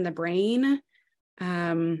attachment and the brain,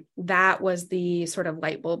 that was the sort of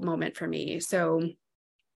light bulb moment for me. So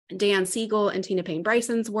Dan Siegel and Tina Payne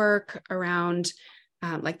Bryson's work around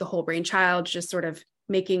like the whole brain child, just sort of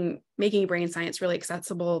making brain science really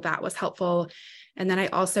accessible, that was helpful. And then I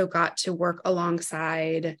also got to work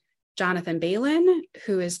alongside Jonathan Balin,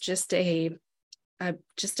 who is just a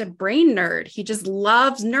brain nerd. He just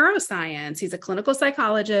loves neuroscience. He's a clinical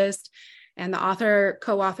psychologist and the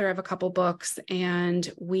co-author of a couple books. And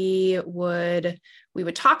we would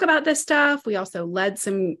talk about this stuff. We also led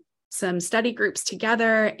some some study groups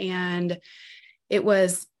together, and it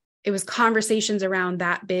was conversations around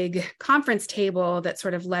that big conference table that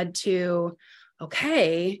sort of led to,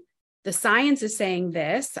 okay, the science is saying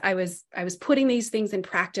this. I was putting these things in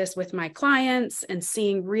practice with my clients and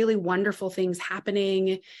seeing really wonderful things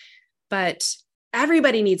happening, but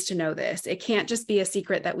everybody needs to know this. It can't just be a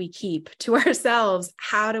secret that we keep to ourselves.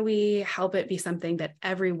 How do we help it be something that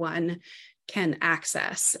everyone can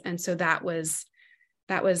access? And so that was,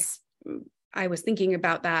 I was thinking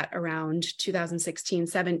about that around 2016,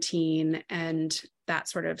 17, and that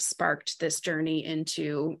sort of sparked this journey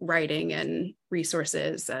into writing and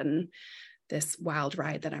resources and this wild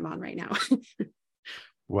ride that I'm on right now.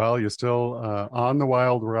 Well, you're still on the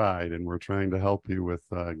wild ride, and we're trying to help you with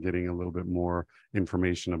getting a little bit more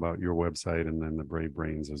information about your website and then the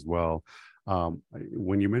BraveBrains as well.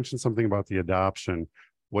 When you mentioned something about the adoption,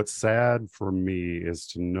 what's sad for me is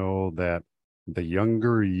to know that the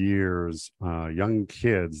younger years, young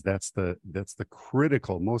kids, that's the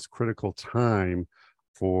most critical time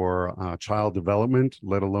for child development,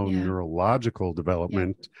 let alone neurological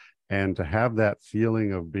development. Yeah. And to have that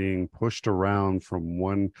feeling of being pushed around from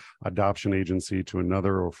one adoption agency to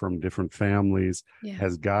another or from different families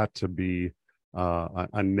has got to be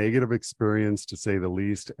a negative experience, to say the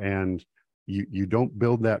least. And you don't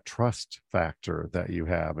build that trust factor that you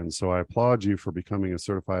have. And so I applaud you for becoming a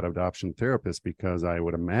certified adoption therapist, because I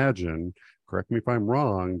would imagine, correct me if I'm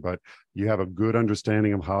wrong, but you have a good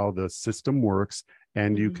understanding of how the system works,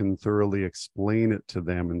 and you can thoroughly explain it to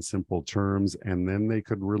them in simple terms, and then they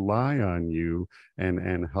could rely on you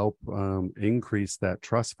and help increase that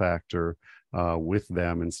trust factor with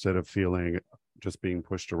them, instead of feeling just being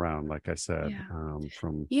pushed around, like I said.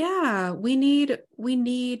 We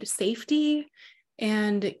need safety,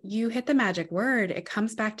 and you hit the magic word. It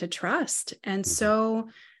comes back to trust. And so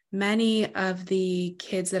many of the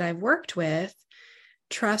kids that I've worked with,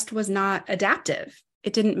 trust was not adaptive.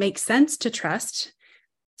 It didn't make sense to trust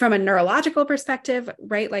from a neurological perspective,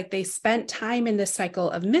 right? Like they spent time in this cycle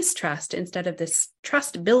of mistrust instead of this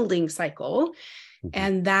trust building cycle.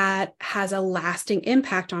 And that has a lasting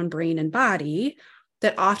impact on brain and body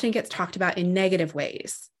that often gets talked about in negative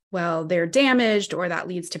ways. Well, they're damaged, or that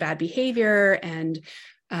leads to bad behavior. And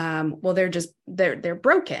they're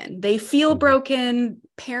broken. They feel broken.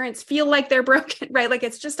 Parents feel like they're broken, right? Like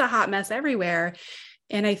it's just a hot mess everywhere.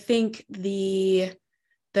 And I think the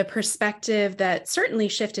perspective that certainly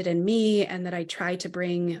shifted in me, and that I try to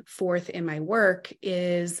bring forth in my work,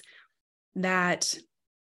 is that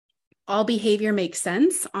all behavior makes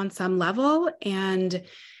sense on some level. And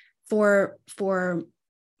for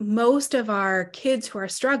most of our kids who are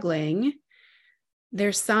struggling,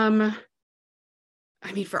 for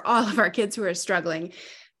all of our kids who are struggling,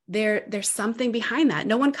 there's something behind that.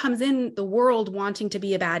 No one comes in the world wanting to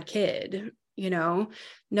be a bad kid. No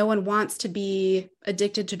one wants to be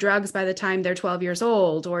addicted to drugs by the time they're 12 years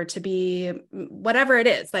old, or to be whatever it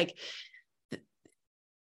is.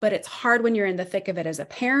 But it's hard when you're in the thick of it as a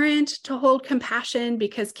parent to hold compassion,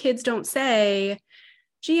 because kids don't say,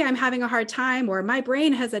 gee, I'm having a hard time, or my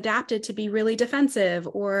brain has adapted to be really defensive,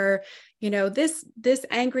 or, this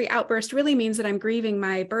angry outburst really means that I'm grieving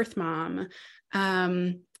my birth mom.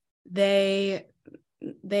 Their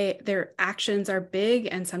actions are big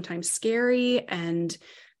and sometimes scary, and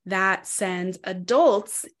that sends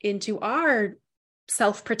adults into our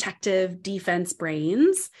self-protective defense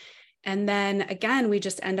brains. And then again, we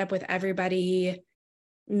just end up with everybody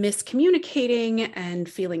miscommunicating and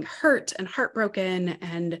feeling hurt and heartbroken.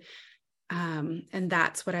 And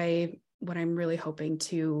that's what I'm really hoping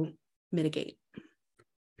to mitigate.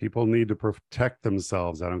 People need to protect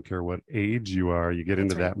themselves. I don't care what age you are. You get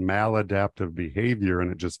into that maladaptive behavior,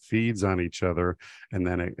 and it just feeds on each other, and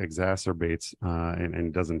then it exacerbates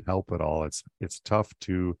and doesn't help at all. It's tough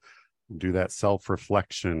to do that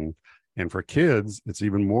self-reflection. And for kids, it's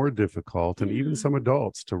even more difficult, and even some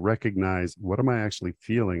adults, to recognize, what am I actually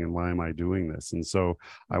feeling and why am I doing this? And so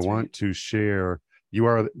I want to share, you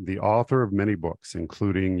are the author of many books,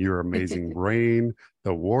 including Your Amazing Brain,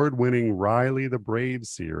 the award-winning Riley the Brave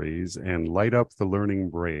series, and Light Up the Learning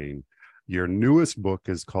Brain. Your newest book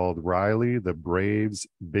is called Riley the Brave's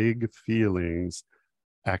Big Feelings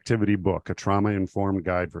Activity Book, a trauma-informed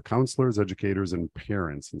guide for counselors, educators, and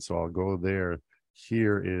parents. And so I'll go there.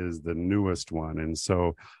 Here is the newest one. And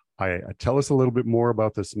so I tell us a little bit more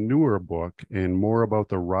about this newer book and more about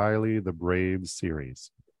the Riley the Brave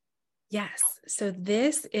series. Yes. So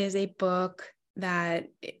this is a book that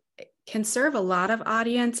can serve a lot of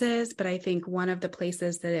audiences, but I think one of the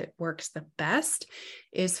places that it works the best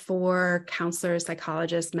is for counselors,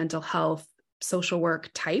 psychologists, mental health, social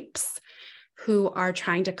work types who are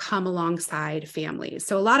trying to come alongside families.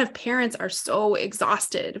 So a lot of parents are so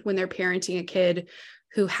exhausted when they're parenting a kid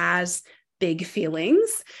who has big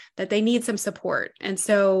feelings that they need some support. And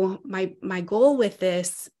so my goal with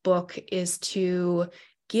this book is to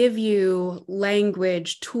give you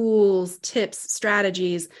language, tools, tips,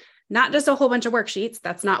 strategies, not just a whole bunch of worksheets.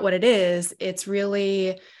 That's not what it is. It's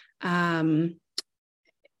really,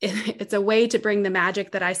 it's a way to bring the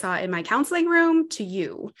magic that I saw in my counseling room to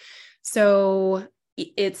you. So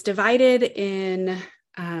it's divided in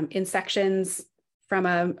sections from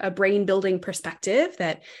a brain building perspective,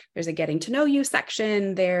 that there's a getting to know you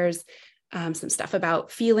section. There's some stuff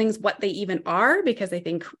about feelings, what they even are, because I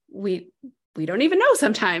think we don't even know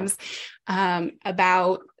sometimes,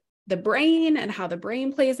 about the brain and how the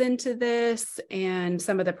brain plays into this, and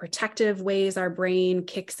some of the protective ways our brain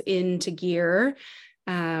kicks into gear.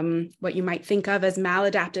 What you might think of as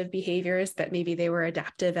maladaptive behaviors, but maybe they were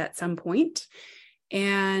adaptive at some point.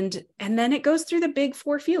 And then it goes through the big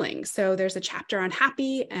 4 feelings. So there's a chapter on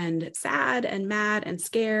happy and sad and mad and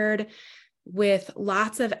scared, with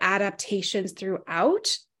lots of adaptations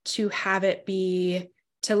throughout to have it be,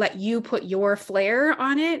 to let you put your flair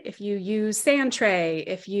on it. If you use sand tray,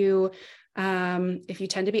 if you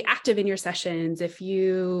tend to be active in your sessions, if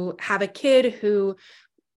you have a kid who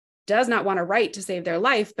does not want to write to save their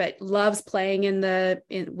life, but loves playing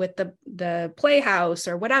with the playhouse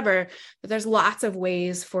or whatever. But there's lots of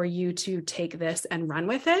ways for you to take this and run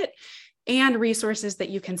with it, and resources that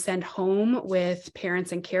you can send home with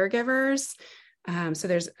parents and caregivers. So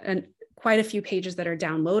there's quite a few pages that are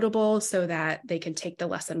downloadable so that they can take the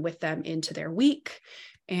lesson with them into their week,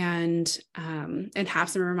 and have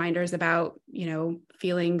some reminders about,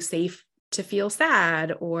 feeling safe to feel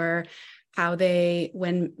sad, or how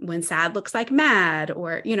when sad looks like mad,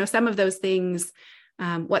 or, some of those things.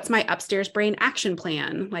 What's my upstairs brain action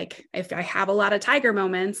plan? Like, if I have a lot of tiger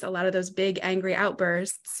moments, a lot of those big angry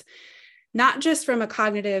outbursts, not just from a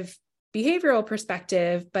cognitive behavioral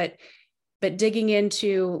perspective, but digging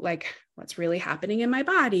into like what's really happening in my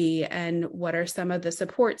body, and what are some of the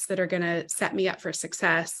supports that are going to set me up for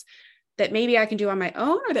success that maybe I can do on my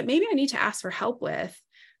own, or that maybe I need to ask for help with.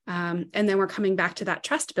 And then we're coming back to that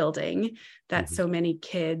trust building that so many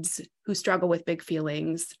kids who struggle with big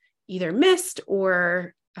feelings either missed,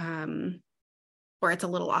 or it's a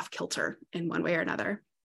little off kilter in one way or another.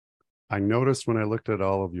 I noticed when I looked at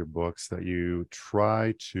all of your books that you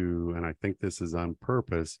try to, and I think this is on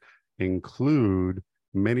purpose, include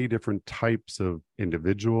many different types of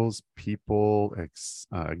individuals, people,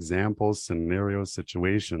 examples, scenarios,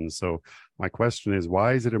 situations. So my question is,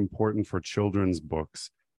 why is it important for children's books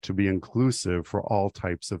to be inclusive for all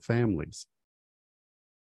types of families?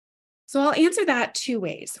 So I'll answer that 2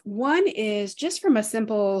 ways. One is just from a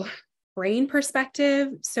simple brain perspective.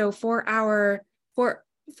 So for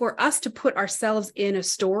us to put ourselves in a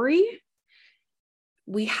story,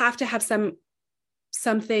 we have to have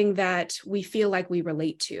something that we feel like we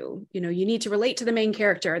relate to. You need to relate to the main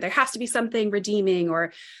character. There has to be something redeeming,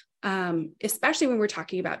 or especially when we're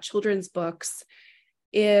talking about children's books,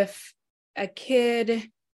 if a kid,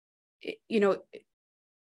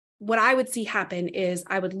 what I would see happen is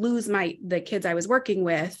I would lose the kids I was working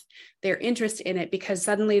with, their interest in it, because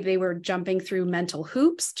suddenly they were jumping through mental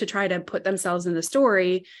hoops to try to put themselves in the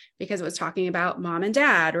story, because it was talking about mom and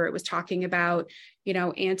dad, or it was talking about,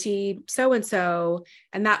 auntie so-and-so,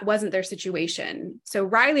 and that wasn't their situation. So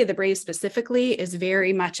Riley the Brave specifically is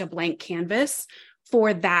very much a blank canvas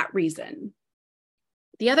for that reason.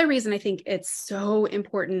 The other reason I think it's so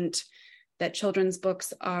important that children's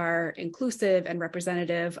books are inclusive and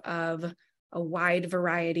representative of a wide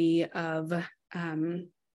variety of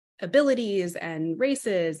abilities and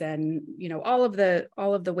races, and all of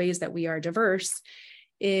the ways that we are diverse,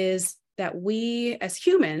 is that we as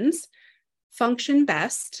humans function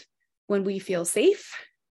best when we feel safe,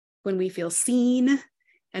 when we feel seen,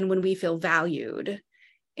 and when we feel valued.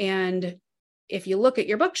 And if you look at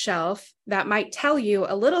your bookshelf, that might tell you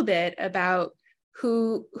a little bit about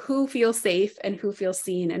who feels safe, and who feels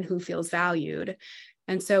seen, and who feels valued.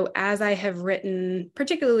 And so as I have written,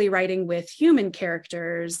 particularly writing with human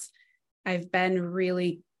characters, I've been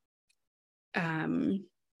really, what's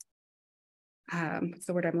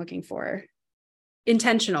the word I'm looking for?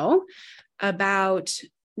 Intentional about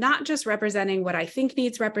not just representing what I think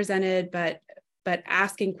needs represented, but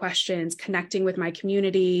asking questions, connecting with my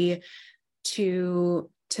community to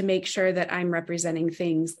make sure that I'm representing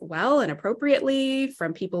things well and appropriately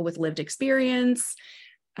from people with lived experience,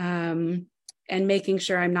 and making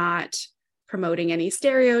sure I'm not promoting any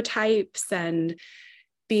stereotypes, and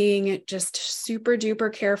being just super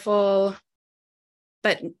duper careful,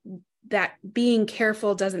 but that being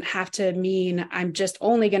careful doesn't have to mean I'm just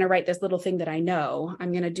only going to write this little thing that I know.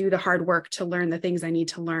 I'm going to do the hard work to learn the things I need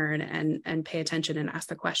to learn and pay attention and ask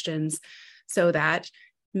the questions so that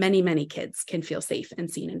many, many kids can feel safe and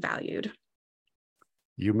seen and valued.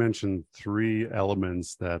 You mentioned three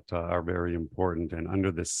elements that are very important. And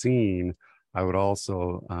under the scene, I would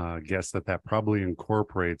also guess that probably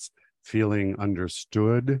incorporates feeling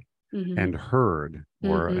understood and heard,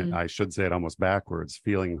 or I should say it almost backwards,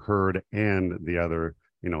 feeling heard, and the other,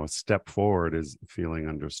 a step forward is feeling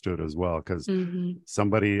understood as well. Because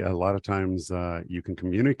somebody, a lot of times you can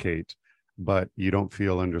communicate, but you don't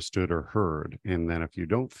feel understood or heard. And then if you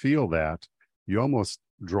don't feel that, you almost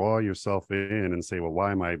draw yourself in and say, well,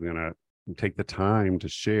 why am I going to take the time to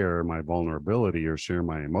share my vulnerability or share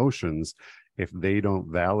my emotions if they don't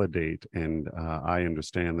validate and I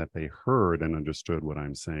understand that they heard and understood what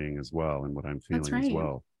I'm saying as well and what I'm feeling as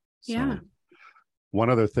well. Yeah. So, one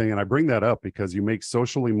other thing, and I bring that up because you make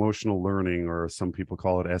social emotional learning, or some people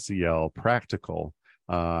call it SEL, practical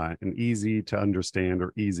and easy to understand,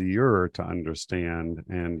 or easier to understand.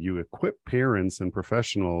 And you equip parents and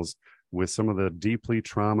professionals with some of the deeply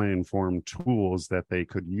trauma-informed tools that they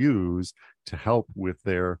could use to help with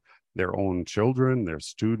their own children, their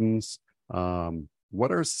students.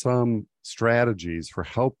 What are some strategies for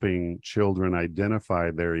helping children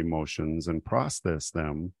identify their emotions and process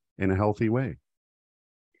them in a healthy way?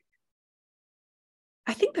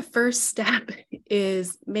 I think the first step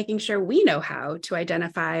is making sure we know how to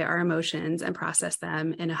identify our emotions and process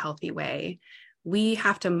them in a healthy way. We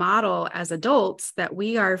have to model as adults that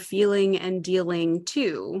we are feeling and dealing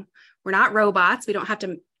too. We're not robots. We don't have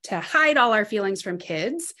to hide all our feelings from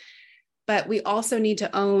kids, but we also need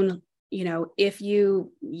to own, if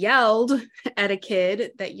you yelled at a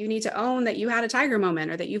kid, that you need to own that you had a tiger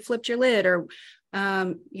moment, or that you flipped your lid, or,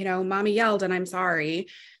 mommy yelled and I'm sorry.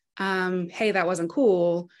 Hey, that wasn't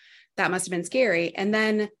cool. That must have been scary. And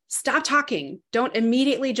then stop talking. Don't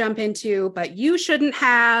immediately jump into, but you shouldn't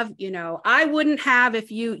have, I wouldn't have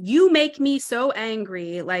if you make me so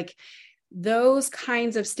angry. Like, those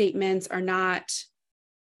kinds of statements are not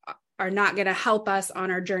going to help us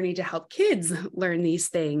on our journey to help kids learn these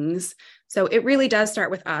things. So it really does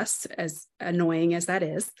start with us, as annoying as that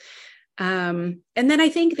is. And then I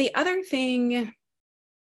think the other thing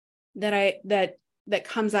that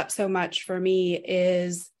comes up so much for me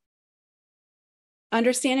is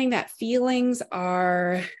understanding that feelings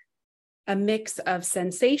are a mix of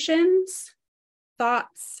sensations,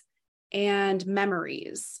 thoughts, and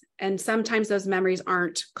memories. And sometimes those memories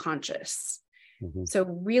aren't conscious. So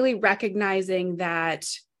really recognizing that,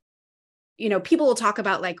 people will talk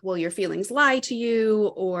about like, well, your feelings lie to you,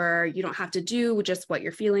 or you don't have to do just what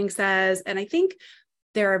your feeling says. And I think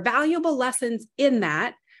there are valuable lessons in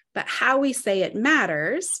that, but how we say it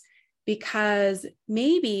matters, because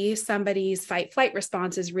maybe somebody's fight-flight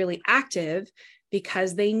response is really active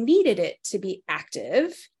because they needed it to be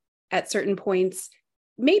active at certain points,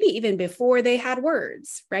 maybe even before they had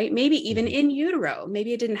words, right? Maybe even in utero.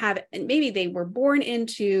 Maybe maybe they were born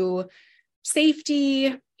into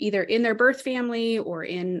safety, either in their birth family or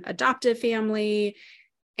in adoptive family,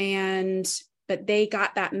 but they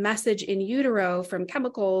got that message in utero from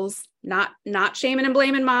chemicals. Not shaming and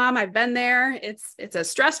blaming mom. I've been there. It's a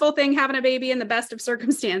stressful thing having a baby in the best of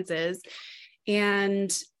circumstances.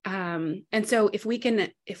 And so if we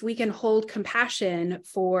can hold compassion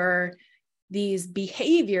for these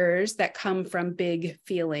behaviors that come from big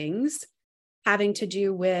feelings, having to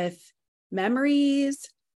do with memories,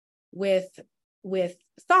 with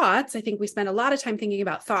thoughts. I think we spend a lot of time thinking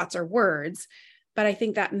about thoughts or words, but I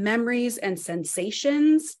think that memories and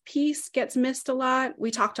sensations piece gets missed a lot.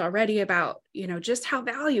 We talked already about, just how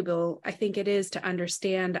valuable I think it is to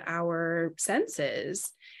understand our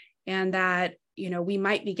senses, and that, we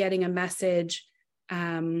might be getting a message,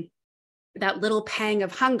 that little pang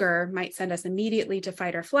of hunger might send us immediately to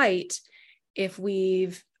fight or flight if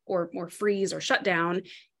or freeze or shut down,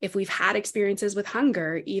 if we've had experiences with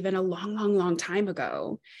hunger, even a long, long, long time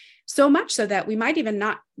ago. So much so that we might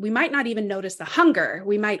not even notice the hunger.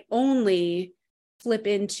 We might only flip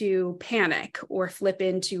into panic or flip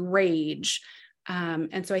into rage.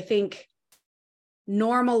 And so I think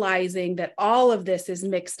normalizing that all of this is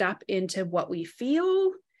mixed up into what we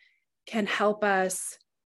feel can help us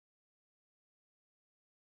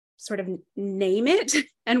sort of name it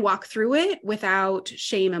and walk through it without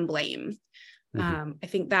shame and blame. I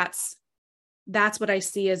think that's what I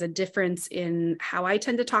see as a difference in how I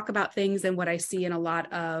tend to talk about things and what I see in a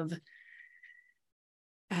lot of,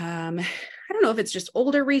 I don't know if it's just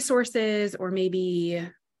older resources or maybe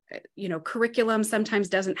curriculum sometimes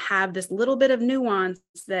doesn't have this little bit of nuance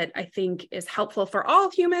that I think is helpful for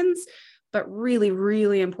all humans, but really,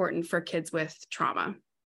 really important for kids with trauma.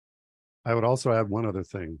 I would also add one other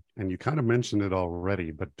thing, and you kind of mentioned it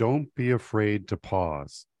already, but don't be afraid to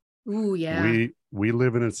pause. Ooh, yeah. We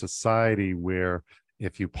live in a society where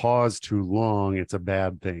if you pause too long, it's a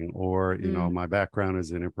bad thing. Or, my background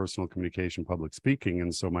is in interpersonal communication, public speaking.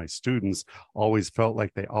 And so my students always felt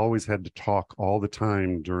like they always had to talk all the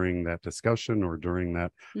time during that discussion or during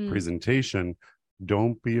that presentation.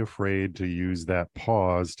 Don't be afraid to use that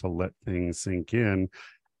pause to let things sink in.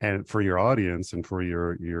 And for your audience and for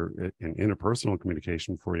your in interpersonal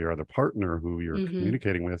communication for your other partner who you're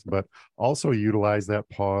communicating with, but also utilize that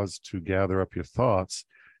pause to gather up your thoughts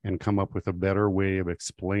and come up with a better way of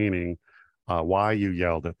explaining why you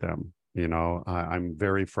yelled at them. I'm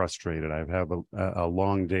very frustrated. I have a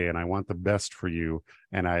long day and I want the best for you.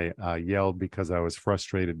 And I yelled because I was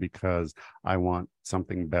frustrated because I want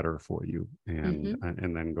something better for you.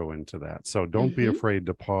 And then go into that. So don't be afraid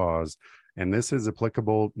to pause. And this is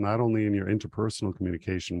applicable not only in your interpersonal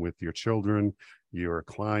communication with your children, your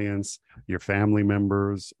clients, your family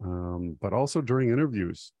members, but also during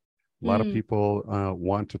interviews. A lot of people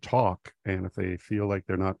want to talk, and if they feel like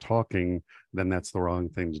they're not talking, then that's the wrong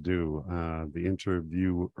thing to do. The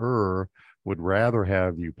interviewer would rather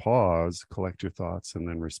have you pause, collect your thoughts, and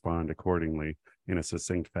then respond accordingly in a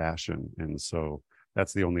succinct fashion. And so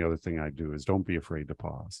that's the only other thing I do is don't be afraid to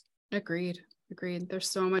pause. Agreed. There's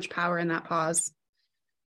so much power in that pause.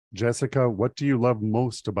 Jessica, what do you love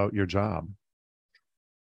most about your job?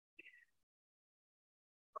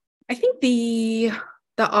 I think the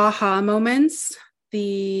aha moments,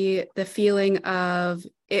 the feeling of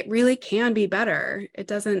it really can be better. It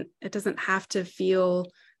doesn't have to feel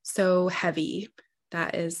so heavy.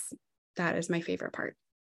 That is my favorite part.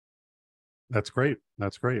 That's great.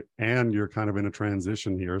 And you're kind of in a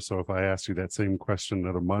transition here. So if I asked you that same question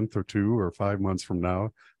another month or 2 or 5 months from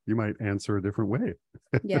now, you might answer a different way.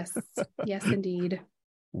 Yes, indeed.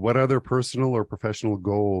 What other personal or professional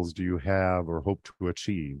goals do you have or hope to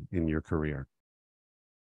achieve in your career?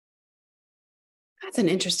 That's an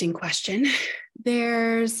interesting question.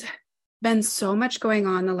 There's been so much going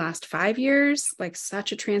on the last 5 years, like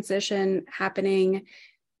such a transition happening.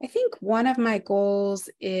 I think one of my goals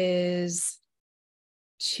is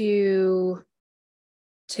to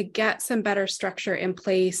get some better structure in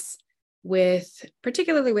place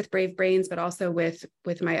particularly with BraveBrains, but also with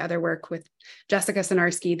my other work with Jessica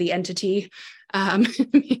Sinarski, the entity,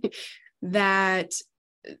 that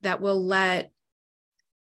will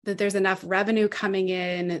that there's enough revenue coming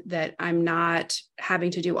in that I'm not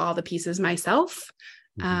having to do all the pieces myself.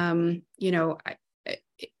 I've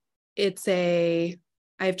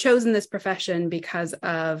chosen this profession because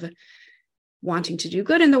of wanting to do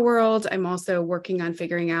good in the world. I'm also working on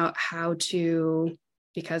figuring out how to,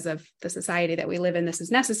 because of the society that we live in, this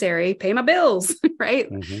is necessary, pay my bills, right?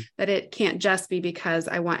 That it can't just be because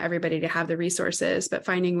I want everybody to have the resources, but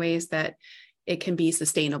finding ways that it can be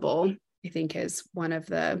sustainable, I think is one of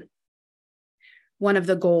the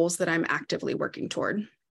goals that I'm actively working toward.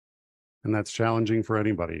 And that's challenging for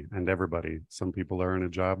anybody and everybody. Some people are in a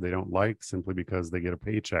job they don't like simply because they get a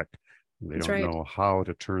paycheck. They don't know how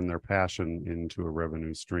to turn their passion into a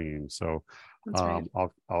revenue stream. So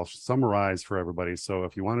I'll summarize for everybody. So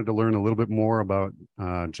if you wanted to learn a little bit more about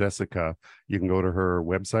Jessica, you can go to her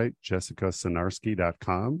website,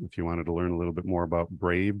 jessicasinarski.com. If you wanted to learn a little bit more about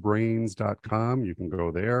bravebrains.com, you can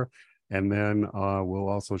go there. And then we'll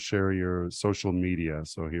also share your social media.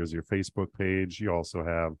 So here's your Facebook page. You also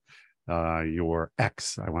have your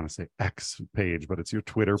X page, but it's your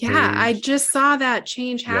Twitter page. Yeah, I just saw that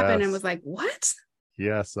change happen and was like, what?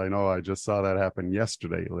 Yes, I know. I just saw that happen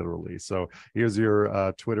yesterday, literally. So here's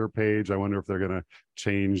your Twitter page. I wonder if they're going to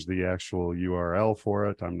change the actual URL for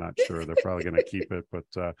it. I'm not sure. They're probably going to keep it, but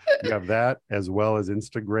you have that as well as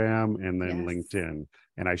Instagram and then LinkedIn.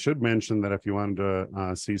 And I should mention that if you wanted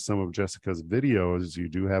to see some of Jessica's videos, you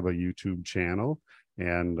do have a YouTube channel.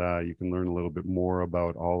 And you can learn a little bit more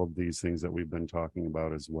about all of these things that we've been talking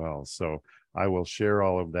about as well. So I will share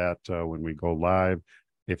all of that when we go live.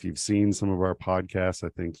 If you've seen some of our podcasts, I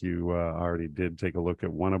think you already did take a look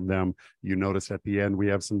at one of them. You noticed at the end, we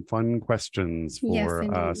have some fun questions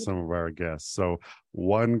for some of our guests. So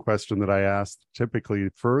one question that I asked typically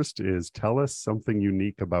first is, tell us something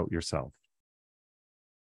unique about yourself.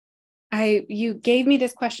 You gave me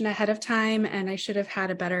this question ahead of time and I should have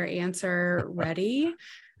had a better answer ready.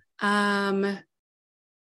 Okay.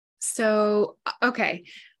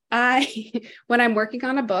 When I'm working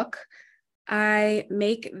on a book, I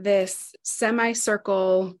make this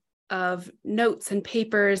semicircle of notes and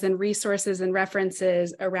papers and resources and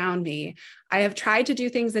references around me. I have tried to do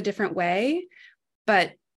things a different way,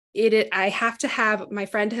 but I have to have, my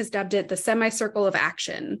friend has dubbed it the semicircle of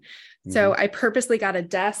action. So I purposely got a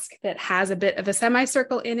desk that has a bit of a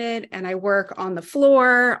semicircle in it, and I work on the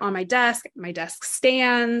floor, on my desk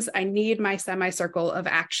stands. I need my semicircle of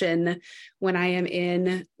action when I am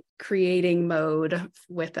in creating mode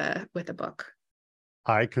with a book.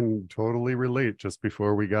 I can totally relate. Just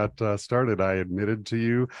before we got started, I admitted to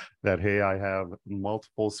you that, hey, I have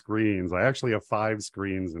multiple screens. I actually have 5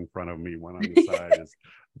 screens in front of me, one on the side.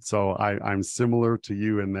 So I'm similar to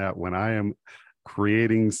you in that when I am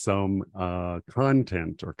creating some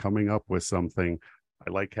content or coming up with something, I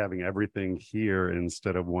like having everything here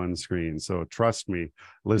instead of one screen. So trust me,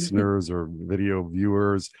 listeners or video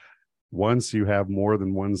viewers, once you have more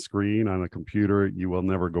than one screen on a computer, you will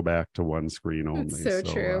never go back to one screen only. That's so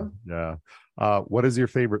true. Yeah. What is your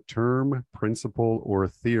favorite term, principle, or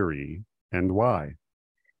theory, and why?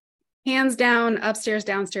 Hands down, upstairs,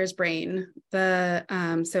 downstairs brain.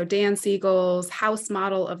 So Dan Siegel's house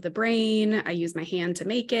model of the brain. I use my hand to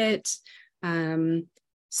make it.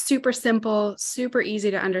 Super simple, super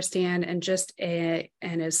easy to understand, and just an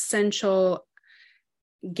essential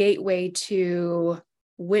gateway to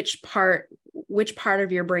which part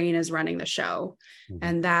of your brain is running the show.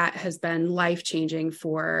 And that has been life-changing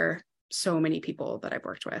for so many people that I've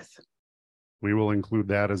worked with. We will include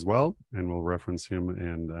that as well, and we'll reference him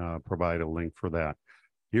and provide a link for that.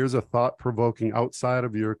 Here's a thought-provoking outside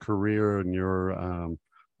of your career and your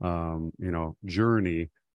journey,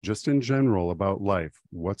 just in general about life.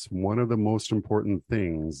 What's one of the most important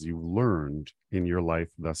things you've learned in your life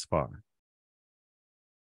thus far?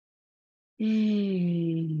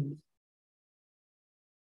 I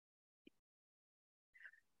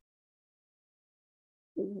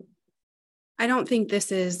don't think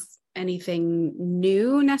this is anything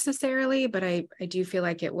new necessarily, but I do feel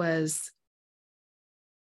like it was,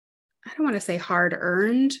 I don't want to say hard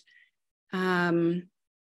earned.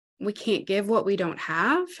 We can't give what we don't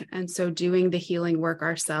have. And so doing the healing work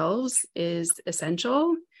ourselves is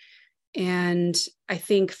essential. And I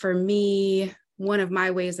think for me, one of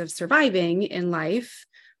my ways of surviving in life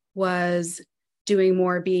was doing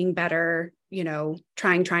more, being better,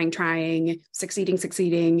 trying,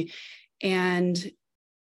 succeeding. And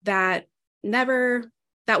that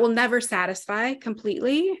will never satisfy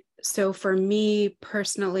completely. So for me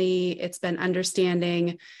personally, it's been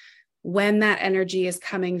understanding when that energy is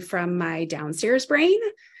coming from my downstairs brain,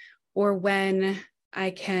 or when I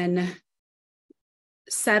can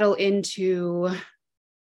settle into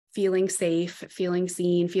feeling safe, feeling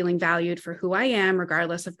seen, feeling valued for who I am,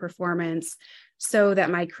 regardless of performance, so that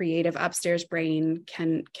my creative upstairs brain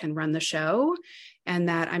can run the show, and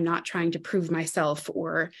that I'm not trying to prove myself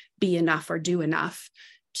or be enough or do enough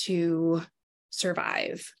to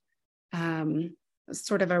survive.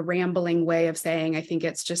 Sort of a rambling way of saying, I think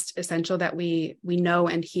it's just essential that we know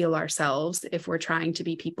and heal ourselves if we're trying to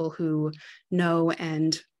be people who know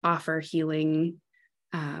and offer healing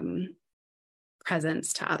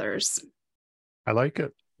presence to others. I like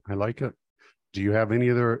it. Do you have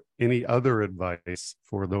any other advice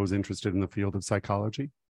for those interested in the field of psychology?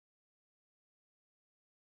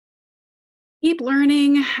 Keep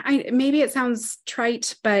learning. Maybe it sounds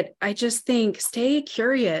trite, but I just think stay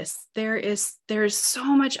curious. There's so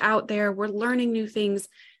much out there. We're learning new things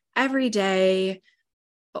every day.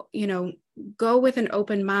 Go with an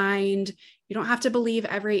open mind. You don't have to believe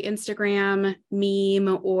every Instagram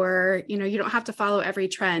meme, or, you don't have to follow every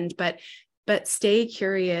trend, but stay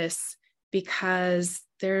curious, because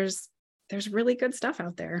there's really good stuff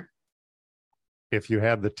out there. If you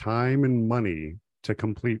had the time and money to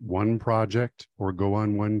complete one project or go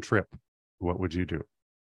on one trip, what would you do?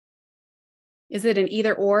 Is it an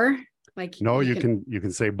either or? No, you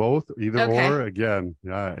can say both, either or. Again,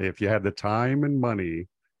 if you had the time and money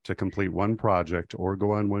to complete one project or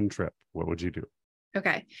go on one trip, what would you do?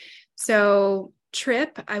 Okay. So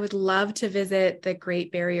trip, I would love to visit the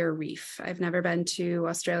Great Barrier Reef. I've never been to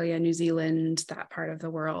Australia, New Zealand, that part of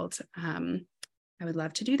the world. I would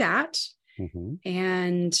love to do that.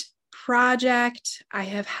 And project, I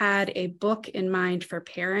have had a book in mind for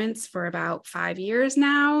parents for about 5 years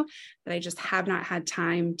now that I just have not had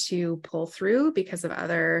time to pull through because of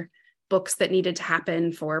other books that needed to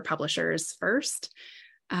happen for publishers first.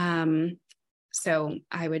 So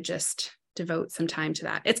I would just devote some time to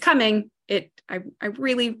that. It's coming. I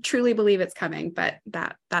really truly believe it's coming, but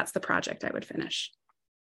that's the project I would finish.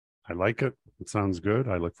 I like it. It sounds good.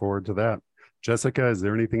 I look forward to that. Jessica, is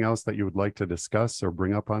there anything else that you would like to discuss or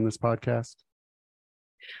bring up on this podcast?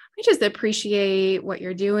 I just appreciate what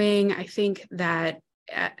you're doing. I think that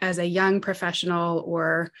as a young professional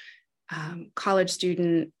or college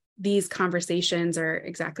student, these conversations are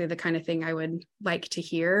exactly the kind of thing I would like to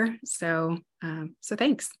hear. So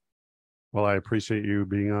thanks. Well, I appreciate you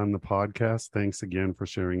being on the podcast. Thanks again for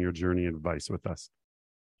sharing your journey and advice with us.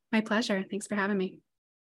 My pleasure. Thanks for having me.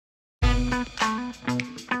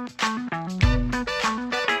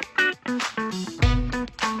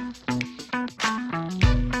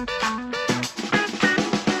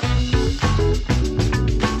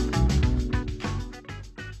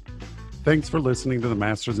 Thanks for listening to the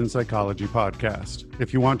Masters in Psychology podcast.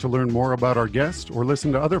 If you want to learn more about our guest or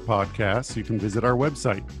listen to other podcasts, you can visit our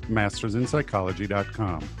website,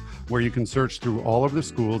 mastersinpsychology.com, where you can search through all of the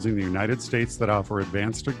schools in the United States that offer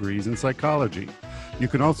advanced degrees in psychology. You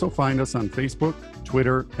can also find us on Facebook,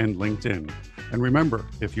 Twitter, and LinkedIn. And remember,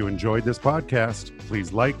 if you enjoyed this podcast,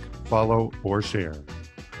 please like, follow, or share.